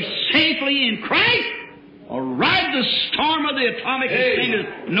he who's safely in Christ will ride the storm of the atomic, the same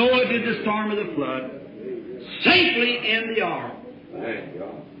as Noah did the storm of the flood, safely in the ark. Thank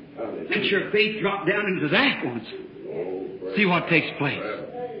God. Let your faith drop down into that once. See what takes place.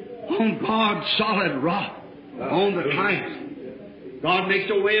 On God's solid rock, on the Christ. God makes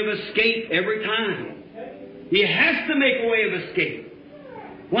a way of escape every time. He has to make a way of escape.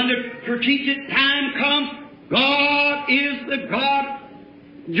 When the strategic time comes, God is the God,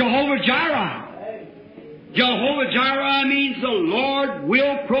 Jehovah Jireh. Jehovah Jireh means the Lord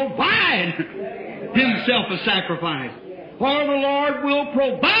will provide Himself a sacrifice. For the Lord will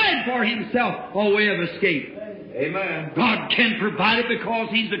provide for Himself a way of escape. Amen. God can provide it because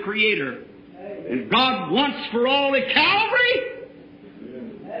He's the Creator. And God wants for all at Calvary.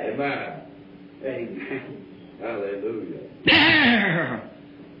 Amen. Amen. Hallelujah.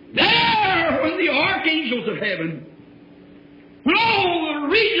 There, when the archangels of heaven, when all the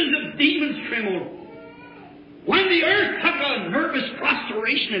regions of demons trembled, when the earth took a nervous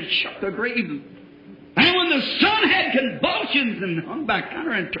prostration and shook the grave, and when the sun had convulsions and hung back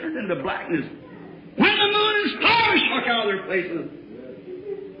under and turned into blackness, when the moon and stars shook out of their places,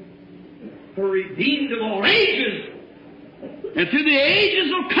 the redeemed of all ages, and through the ages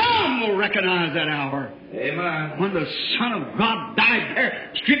will come, will recognize that hour. Amen. When the Son of God died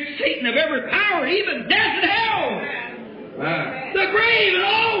there, stripped Satan of every power, even death and hell. Amen. The grave and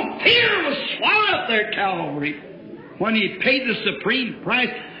all fear was swallowed up there at Calvary. When He paid the supreme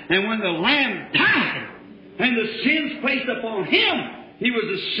price, and when the Lamb died, and the sins placed upon Him, He was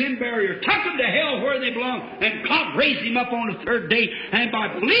a sin barrier. Took them to hell where they belong. And God raised him up on the third day. And by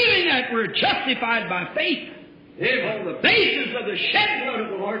believing that, we're justified by faith. On the basis of the shed blood of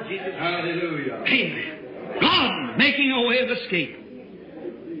the Lord Jesus. Hallelujah. Amen. God making a way of escape.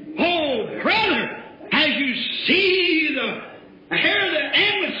 Oh, brother, as you see hear the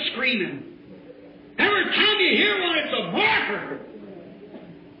ambulance screaming, every time you hear one, it's a marker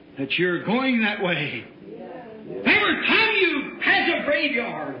that you're going that way. Every time you pass a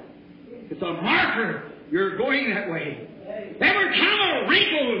graveyard, it's a marker you're going that way. Every time a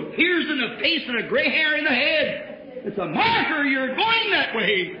wrinkle appears in the face and a gray hair in the head, it's a marker you're going that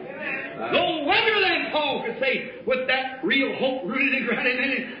way. No wonder then Paul could say, with that real hope rooted and grounded in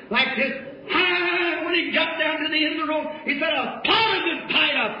it, like this, when he got down to the end of the road, he said, I've fought a good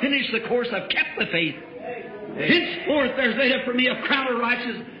fight, I've finished the course, I've kept the faith. Henceforth there's laid up for me a crown of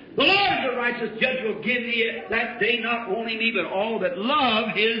righteousness. The Lord, the righteous judge, will give me that day not only me, but all that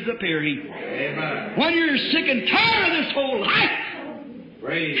love His appearing. Amen. When you're sick and tired of this whole life,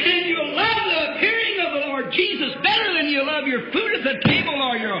 and you love the appearing of the Lord Jesus better than you love your food at the table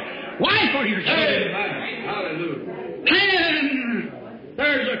or your wife or your children. Amen. Hallelujah. Then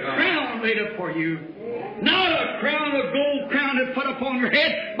there's a crown laid up for you. Not a crown of gold crown to put upon your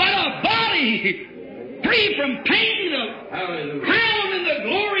head, but a body free from pain, a Hallelujah. crown in the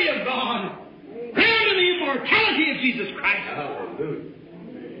glory of God, crown in the immortality of Jesus Christ. Hallelujah.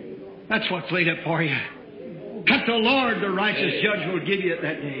 That's what's laid up for you. That the Lord, the righteous judge, will give you at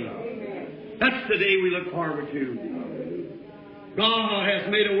that day. That's the day we look forward to. God has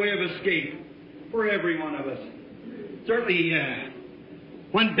made a way of escape for every one of us. Certainly,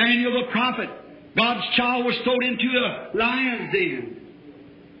 when Daniel the prophet, God's child, was thrown into a lion's den,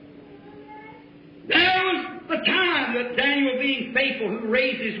 there was the time that Daniel, being faithful, who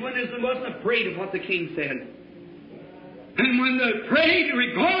raised his windows and wasn't afraid of what the king said. And when they prayed,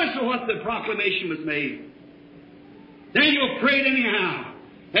 regardless of what the proclamation was made, Daniel prayed anyhow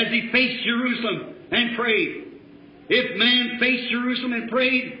as he faced Jerusalem and prayed. If man faced Jerusalem and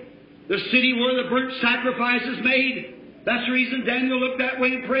prayed, the city where the burnt sacrifice is made, that's the reason Daniel looked that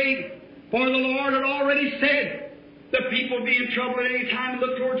way and prayed. For the Lord had already said, the people would be in trouble at any time and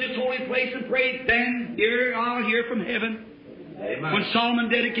look towards this holy place and pray. Then I'll hear from heaven. Amen. When Solomon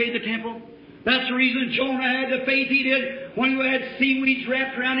dedicated the temple. That's the reason Jonah had the faith he did when he had seaweeds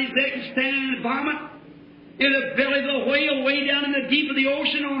wrapped around his neck and standing in his vomit in the belly of the whale way down in the deep of the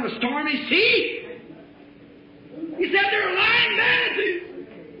ocean on a stormy sea. He said they're lying vanities.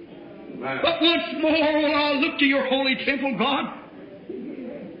 But once more will I look to your holy temple, God.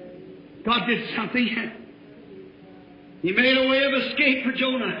 God did something. He made a way of escape for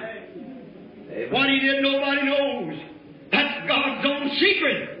Jonah. Amen. What he did, nobody knows. That's God's own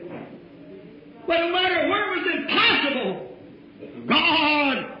secret. But no matter where it was impossible,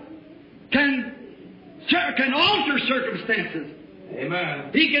 God can alter circumstances. Amen.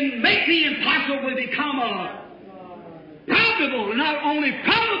 He can make the impossible become probable. Not only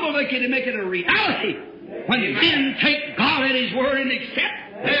probable, but He can make it a reality. When men take God at His word and accept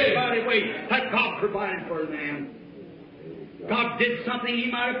everybody wait that God provided for man. God did something.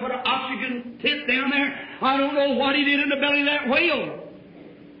 He might have put an oxygen tent down there. I don't know what He did in the belly of that whale.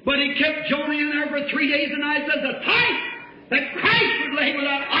 But He kept Jonah in there for 3 days and nights as a type that Christ would lay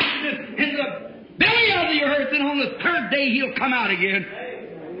without oxygen in the belly of the earth, and on the third day He'll come out again.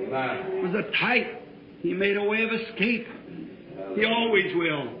 It was a type. He made a way of escape. He always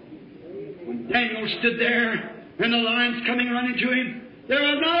will. When Daniel stood there and the lions coming running to him, there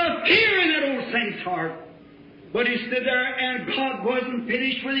was not a fear in that old saint's heart. But he stood there and God wasn't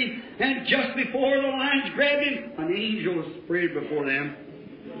finished with him. And just before the lions grabbed him, an angel spread before them.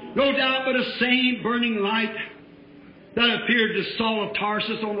 No doubt but a same burning light that appeared to Saul of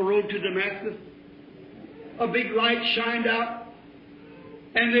Tarsus on the road to Damascus. A big light shined out.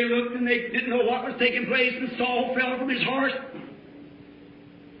 And they looked and they didn't know what was taking place. And Saul fell from his horse.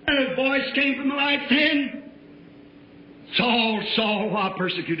 And a voice came from the light saying, Saul, Saul, why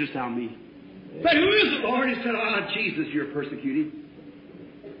persecutest thou me? But who is it, Lord? He said, Jesus, you're persecuting.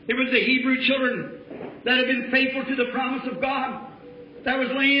 It was the Hebrew children that had been faithful to the promise of God that was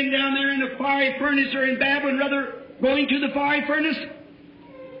laying down there in the fiery furnace, or in Babylon, rather, going to the fiery furnace.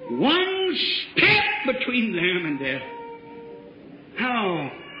 One step between them and death.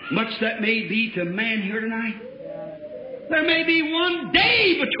 How much that may be to man here tonight. There may be one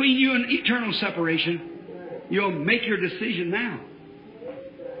day between you and eternal separation. You'll make your decision now.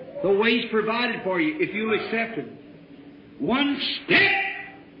 The way's provided for you if you'll accept it. One step,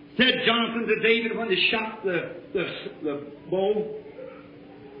 said Jonathan to David when they shot the bow.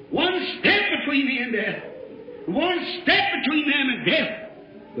 One step between me and death. One step between them and death.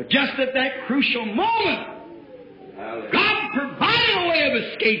 But just at that crucial moment, God provided a way of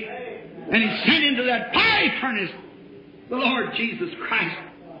escape. And He sent into that fiery furnace the Lord Jesus Christ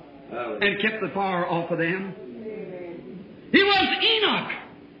and kept the fire off of them. He was Enoch,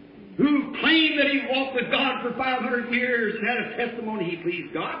 who claimed that he walked with God for 500 years and had a testimony he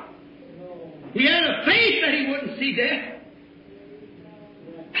pleased God. He had a faith that he wouldn't see death.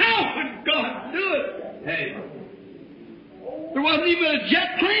 How would God do it? Hey. There wasn't even a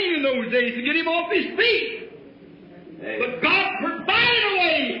jet plane in those days to get him off his feet. Hey. But God provided a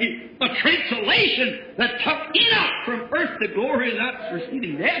way, a translation that took Enoch from earth to glory without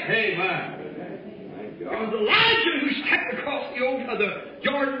receiving death. Amen. It was Elijah who stepped across the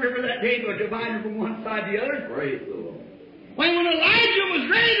Jordan River that day, but divided from one side to the other. Praise the Lord. When Elijah was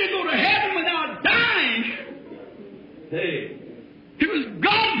ready to go to heaven without dying, Hey. it was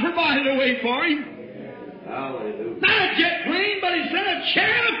God provided a way for him. Hallelujah. Not a jet plane, but He sent a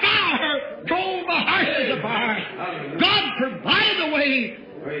chariot of fire, drove the horses of fire. Hallelujah. God provided a way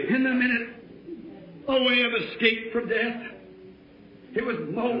Praise. in the minute, a way of escape from death. It was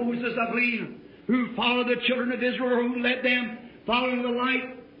Moses, I believe, who followed the children of Israel, who led them, following the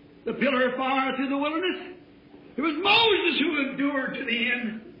light, the pillar of fire through the wilderness. It was Moses who endured to the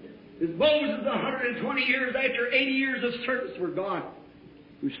end. It was Moses 120 years after 80 years of service for God,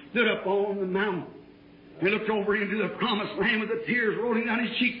 who stood up on the mountain and looked over into the promised land with the tears rolling down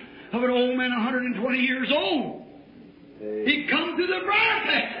his cheeks of an old man 120 years old. He'd come through the briar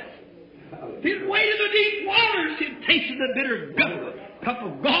patches. He'd waded the deep waters. He'd tasted the bitter cup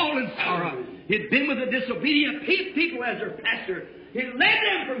of gall and sorrow. He'd been with the disobedient people as their pastor. He'd led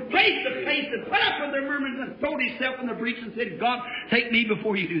them from place to place and put up with their murmurs and thrown himself in the breach and said, God, take me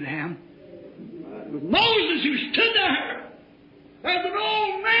before you do them. It was Moses who stood there as an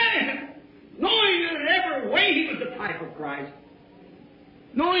old man, knowing that in every way he was the type of Christ.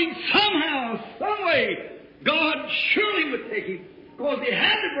 Knowing somehow, some way, God surely would take him, because He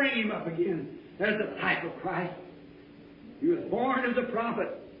had to bring him up again as the type of Christ. He was born as a prophet,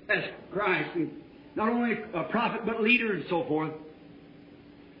 as Christ, and not only a prophet, but leader and so forth.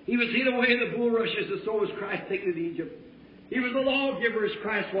 He was hid away in the bulrushes, and so was Christ taken to Egypt. He was the lawgiver as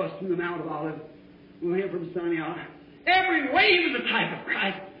Christ was from the Mount of Olives, from him from Sinai. Every way he was a type of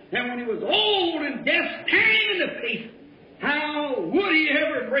Christ. And when he was old and death staring him in the face, how would he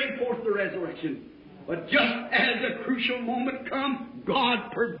ever bring forth the resurrection? But just as the crucial moment come,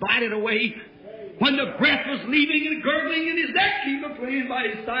 God provided a way. When the breath was leaving and gurgling in his neck, he looked in by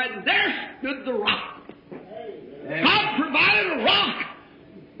his side, and there stood the rock. God provided a rock.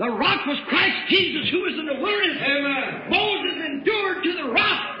 The rock was Christ Jesus, who was in the wilderness. Amen. Moses endured to the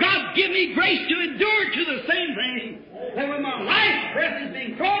rock. God give me grace to endure to the same thing. And when my last breath is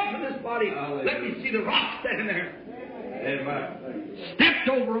being drawn from this body, let me see the rock standing there. Amen. Stepped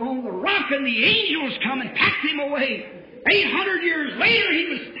over on the rock, and the angels come and packed him away. 800 years later, he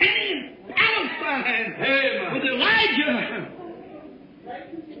was standing in Palestine with Elijah,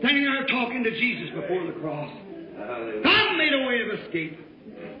 standing there talking to Jesus before the cross. God made a way of escape.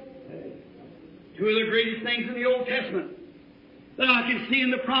 Two of the greatest things in the Old Testament that I can see in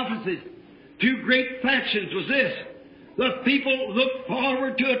the prophecies, two great factions, was this. The people looked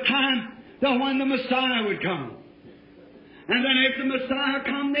forward to a time that when the Messiah would come. And then after the Messiah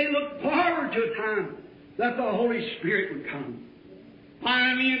come, they looked forward to a time that the Holy Spirit would come.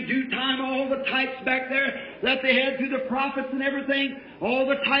 Finally, in due time, all the types back there that they had through the prophets and everything, all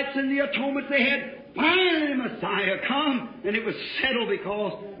the types in the atonements they had, finally Messiah come, and it was settled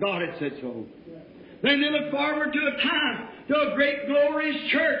because God had said so. Then they looked forward to a time, to a great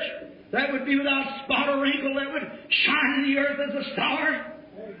glorious church that would be without spot or wrinkle, that would shine in the earth as a star.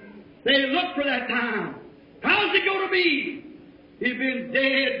 They looked for that time. How's it going to be? He'd been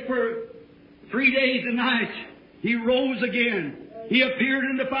dead for 3 days and nights. He rose again. He appeared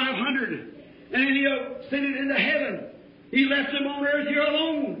in the 500. And then He ascended into heaven. He left them on earth here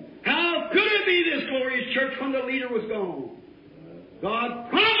alone. How could it be this glorious church when the leader was gone? God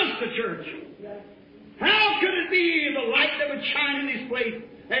promised the church. How could it be the light that would shine in His place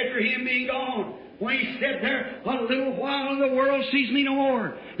after Him being gone? When He said there, a little while and the world sees me no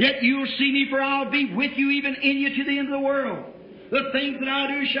more. Yet you'll see me, for I'll be with you, even in you, to the end of the world. The things that I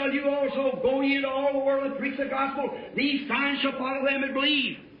do shall you also. Go ye into all the world and preach the gospel. These signs shall follow them that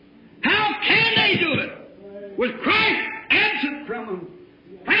believe. How can they do it? With Christ absent from them.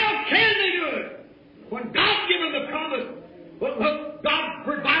 How can they do it? When God gave them the promise. But look, God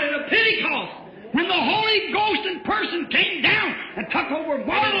provided a Pentecost. When the Holy Ghost in person came down and took over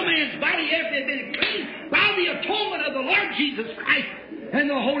mortal man's body after it had been cleansed by the atonement of the Lord Jesus Christ. And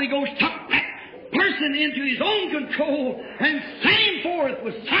the Holy Ghost took that, put person into His own control and send him forth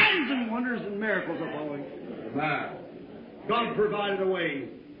with signs and wonders and miracles upon him. Amen. God provided a way.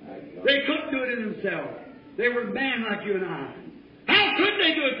 They couldn't do it in themselves. They were men like you and I. How could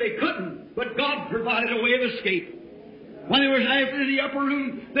they do it? They couldn't. But God provided a way of escape. When they were in the upper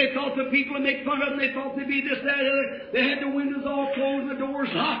room, they thought the people would make fun of them. They thought they'd be this, that, the other. They had the windows all closed and the doors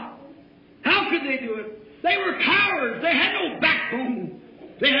locked. How could they do it? They were cowards. They had no backbone.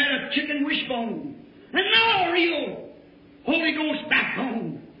 They had a chicken wishbone. And no real Holy Ghost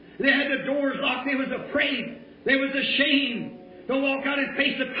backbone. They had the doors locked. They was afraid. They was ashamed to walk out and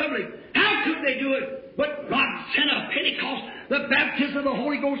face the public. How could they do it? But God sent a Pentecost, the baptism of the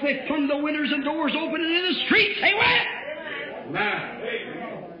Holy Ghost. They flung the windows and doors open, and in the streets they went.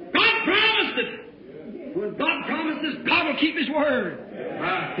 Amen. God promised it. When God promises, God will keep His word.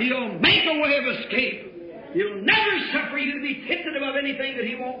 Amen. He'll make a way of escape. He'll never suffer you to be tempted above anything that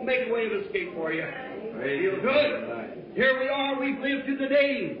He won't make a way of escape for you. He'll do it. Here we are. We've lived through the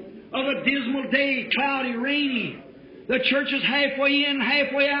day of a dismal day, cloudy, rainy. The church is halfway in,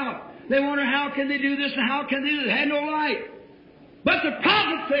 halfway out. They wonder how can they do this and how can they do that. They had no light. But the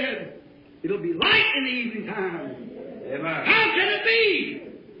prophet said, it'll be light in the evening time. Amen. How can it be?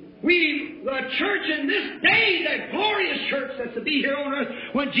 The church in this day, that glorious church that's to be here on earth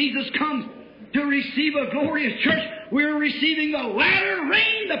when Jesus comes to receive a glorious church, we're receiving the latter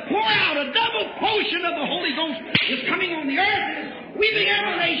rain, the pour out, a double portion of the Holy Ghost is coming on the earth. It's sweeping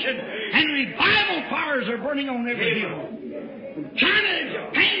every nation, and revival fires are burning on every hill. From China and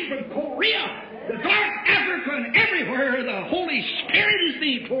Japan, from Korea, the dark Africa, and everywhere, the Holy Spirit is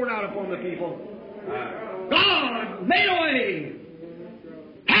being poured out upon the people. God made a way.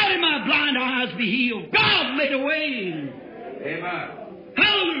 How did my blind eyes be healed? God made a way. Amen.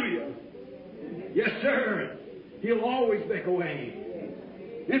 Hallelujah. Yes, sir. He'll always make a way.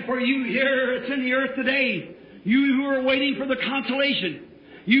 And for you here, it's in the earth today, you who are waiting for the consolation,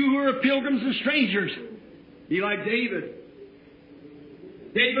 you who are pilgrims and strangers, be like David.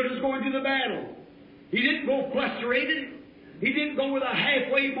 David was going to the battle. He didn't go frustrated. He didn't go with a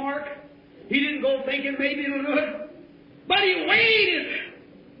halfway mark. He didn't go thinking maybe it'll do it. But he waited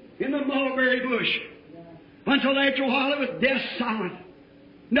in the mulberry bush until after a while it was dead silent.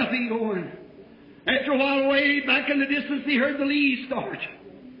 Nothing going. After a while, way back in the distance, he heard the leaves start.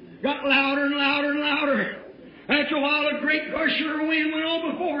 Got louder and louder and louder. After a while, a great gusher of wind went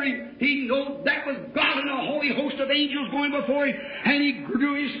on before him. He knew that was God and a holy host of angels going before him. And he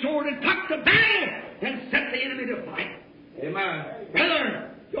drew his sword and took the battle and set the enemy to fight. Amen.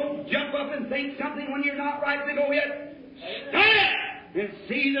 Brother, don't jump up and think something when you're not right to go yet. Stand and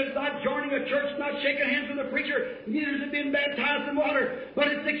see that it's not joining a church, not shaking hands with a preacher, neither has it been baptized in water, but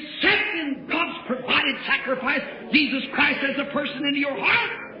it's accepting God's provided sacrifice, Jesus Christ as a person into your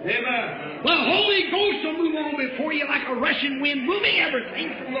heart. Amen. The Holy Ghost will move on before you like a rushing wind, moving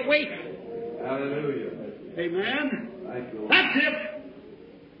everything from the way. Hallelujah. Amen. Thank you, Lord. That's it.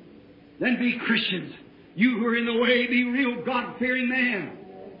 Then be Christians. You who are in the way, be real God-fearing man.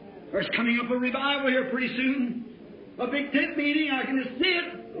 There's coming up a revival here pretty soon. A big tent meeting, I can just see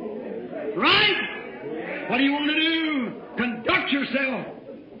it. Right? What do you want to do? Conduct yourself.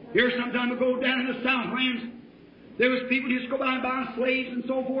 Here some time ago down in the Southlands, there was people who used to go by and buy slaves and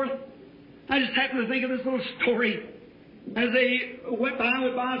so forth. I just happened to think of this little story. As they went by and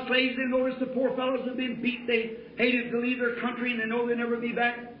would buy slaves, they noticed the poor fellows had been beat. They hated to leave their country and they know they'd never be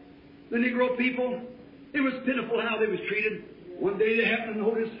back. The Negro people, it was pitiful how they was treated. One day they happened to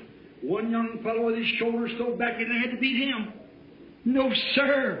notice one young fellow with his shoulders so back and they had to beat him. No,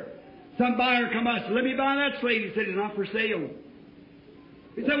 sir. Some buyer come by and said, let me buy that slave. He said, it's not for sale.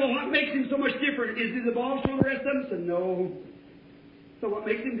 He said, well, what makes him so much different? Is he the boss for the rest of them? He said, no. So what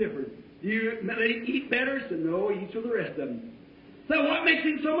makes him different? Do you let him eat better? He said, no, he eats for the rest of them. So what makes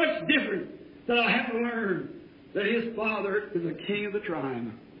him so much different? He said, I have to learn that his father is a king of the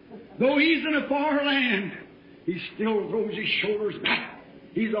tribe. Though he's in a far land, he still throws his shoulders back.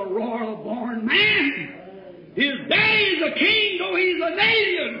 He's a royal-born man. His daddy is a king, though he's a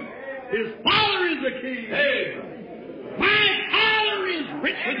native. His father is a king. Hey. My father is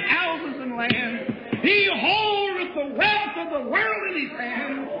rich with houses and land. He holdeth the wealth of the world in his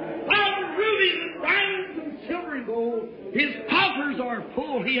hand, of rubies and diamonds and silver and gold. His coffers are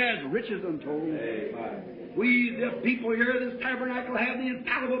full. He has riches untold. Amen. We, the people here in this tabernacle, have the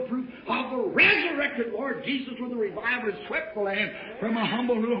infallible proof of the resurrected Lord Jesus when the revival has swept the land from a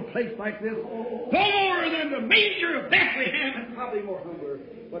humble little place like this. No more than the manger of Bethlehem, and probably more humbler.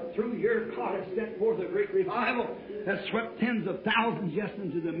 but through your God has sent forth a great revival, has swept tens of thousands, yes,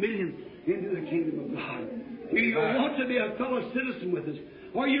 into the millions, into the kingdom of God. Do you want to be a fellow citizen with us?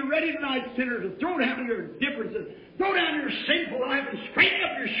 Are you ready tonight, sinner, to throw down your differences, throw down your sinful life, and straighten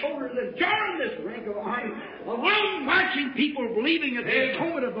up your shoulders and join this rank of army, a long marching people believing that the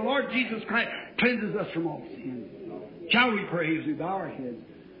atonement of the Lord Jesus Christ cleanses us from all sin? Shall we pray as we bow our heads?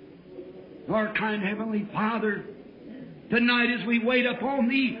 Our kind Heavenly Father, tonight as we wait upon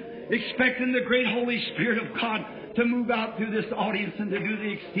Thee, expecting the great Holy Spirit of God to move out through this audience and to do the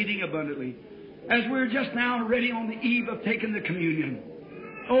exceeding abundantly, as we're just now ready on the eve of taking the communion.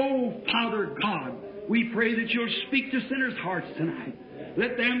 Oh, Father God, we pray that You'll speak to sinners' hearts tonight.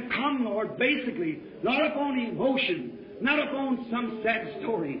 Let them come, Lord, basically, not upon emotion, not upon some sad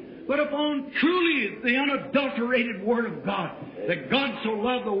story, but upon truly the unadulterated Word of God. That God so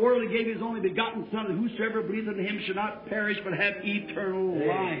loved the world, He gave His only begotten Son, that whosoever believeth in Him should not perish, but have eternal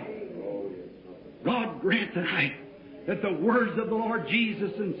life. God grant tonight that the words of the Lord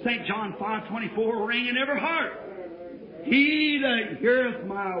Jesus in St. John 5:24 ring in every heart. He that heareth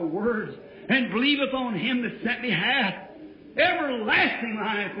my words and believeth on Him that sent me hath everlasting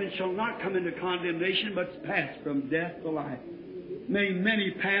life, and shall not come into condemnation, but pass from death to life. May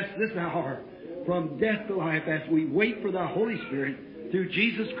many pass this hour from death to life as we wait for the Holy Spirit through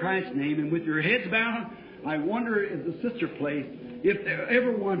Jesus Christ's name. And with your heads bowed, I wonder, as the sister plays, if there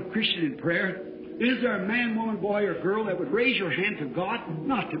ever one Christian in prayer, is there a man, woman, boy, or girl that would raise your hand to God,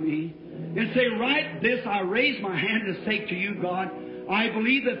 not to me, and say, right this, I raise my hand to say to you, God, I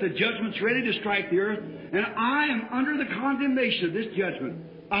believe that the judgment's ready to strike the earth, and I am under the condemnation of this judgment.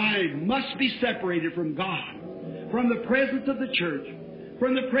 I must be separated from God, from the presence of the church,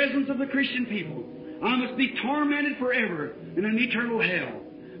 from the presence of the Christian people. I must be tormented forever in an eternal hell.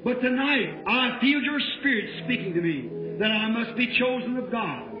 But tonight, I feel your Spirit speaking to me that I must be chosen of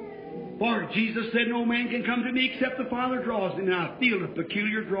God. For Jesus said, no man can come to me except the Father draws him. And I feel a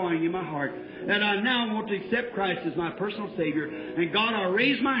peculiar drawing in my heart. And I now want to accept Christ as my personal Savior. And God, I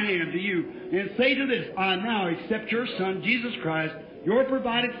raise my hand to you and say to this, I now accept your Son, Jesus Christ, your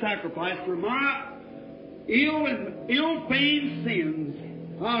provided sacrifice for my ill-feigned sins.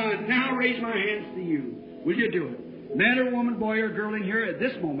 I now raise my hands to you. Will you do it? Man or woman, boy or girl in here at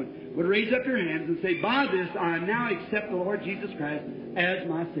this moment would raise up your hands and say, by this I now accept the Lord Jesus Christ as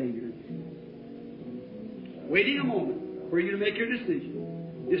my Savior. Waiting a moment for you to make your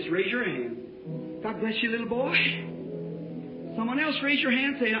decision. Just raise your hand. God bless you, little boy. Someone else raise your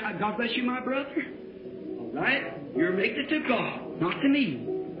hand and say, God bless you, my brother. All right? You're making it to God, not to me.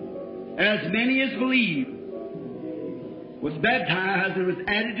 As many as believe was baptized and was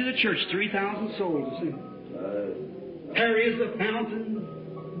added to the church, 3,000 souls. There is a fountain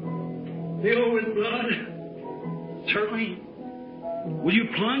filled with blood. Certainly. Will you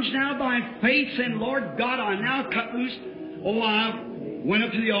plunge now by faith, saying, Lord God, I now cut loose. Oh, I've went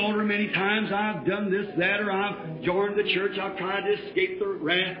up to the altar many times. I've done this, that, or I've joined the church. I've tried to escape the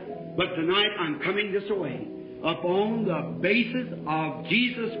wrath. But tonight I'm coming this way upon the basis of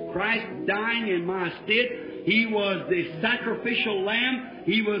Jesus Christ dying in my stead. He was the sacrificial lamb.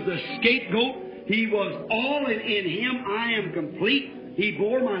 He was the scapegoat. He was all, and in Him I am complete. He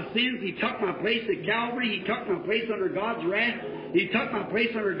bore my sins. He took my place at Calvary. He took my place under God's wrath. He took my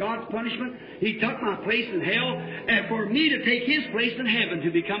place under God's punishment. He took my place in hell. And for me to take His place in heaven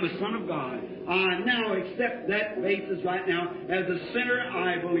to become a son of God, I now accept that basis right now. As a sinner,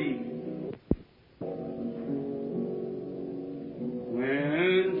 I believe.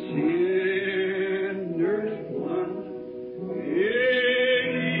 When sinners plunge beneath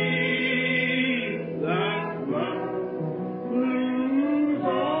the flood, lose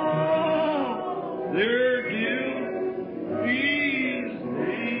all their guilty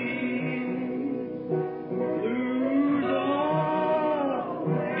stain, lose all.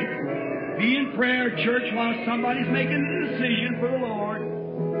 Be in prayer, church, while somebody's making a decision for the Lord.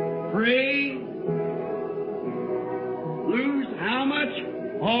 Pray. Lose how much?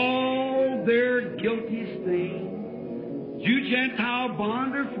 All their guilty stain. Jew, Gentile,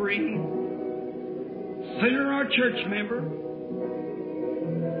 bond or free, sinner or church member,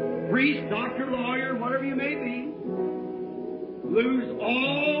 priest, doctor, lawyer, whatever you may be. Lose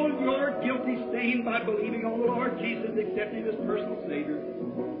all your guilty stain by believing on the Lord Jesus, accepting His personal Savior.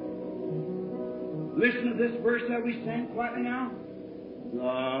 Listen to this verse that we sang quietly now.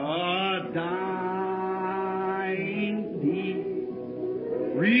 The dying thief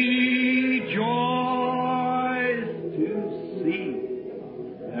rejoice to see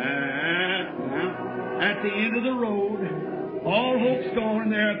at the end of the road, all hope's gone,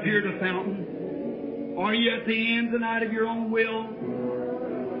 and there appeared a fountain. Are you at the end tonight of your own will?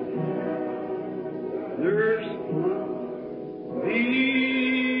 There's peace.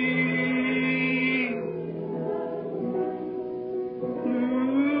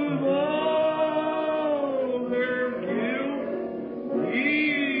 Lose all their guilt,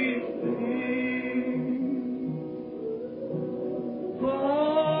 He's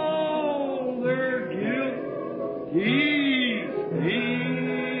all their guilt, He's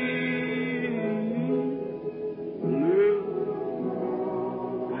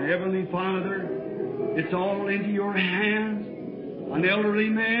My Heavenly Father, it's all into your hands. An elderly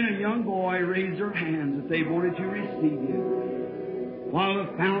man and young boy raised their hands if they wanted to receive you. While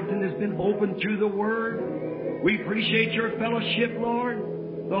the fountain has been opened through the Word, we appreciate your fellowship, Lord.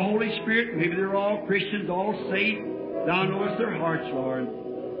 The Holy Spirit, maybe they're all Christians, all saved. Thou knowest their hearts, Lord.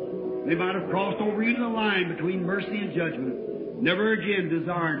 They might have crossed over you the line between mercy and judgment, never again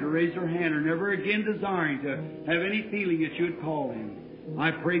desiring to raise their hand or never again desiring to have any feeling that you would call them.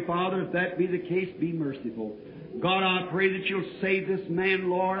 I pray, Father, if that be the case, be merciful. God, I pray that you'll save this man,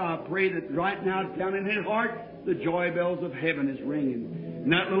 Lord. I pray that right now down in his heart, the joy bells of heaven is ringing.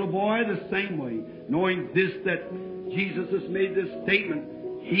 And that little boy the same way, knowing this, that Jesus has made this statement,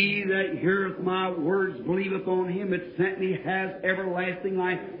 He that heareth my words, believeth on him that sent me, has everlasting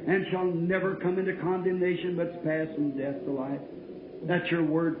life, and shall never come into condemnation, but is passed from death to life. That's your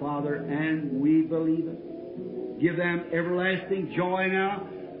word, Father, and we believe it. Give them everlasting joy now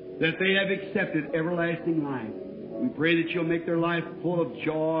that they have accepted everlasting life. We pray that you'll make their life full of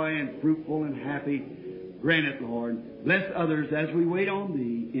joy and fruitful and happy. Grant it, Lord. Bless others as we wait on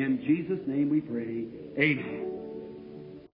Thee. In Jesus' name we pray. Amen.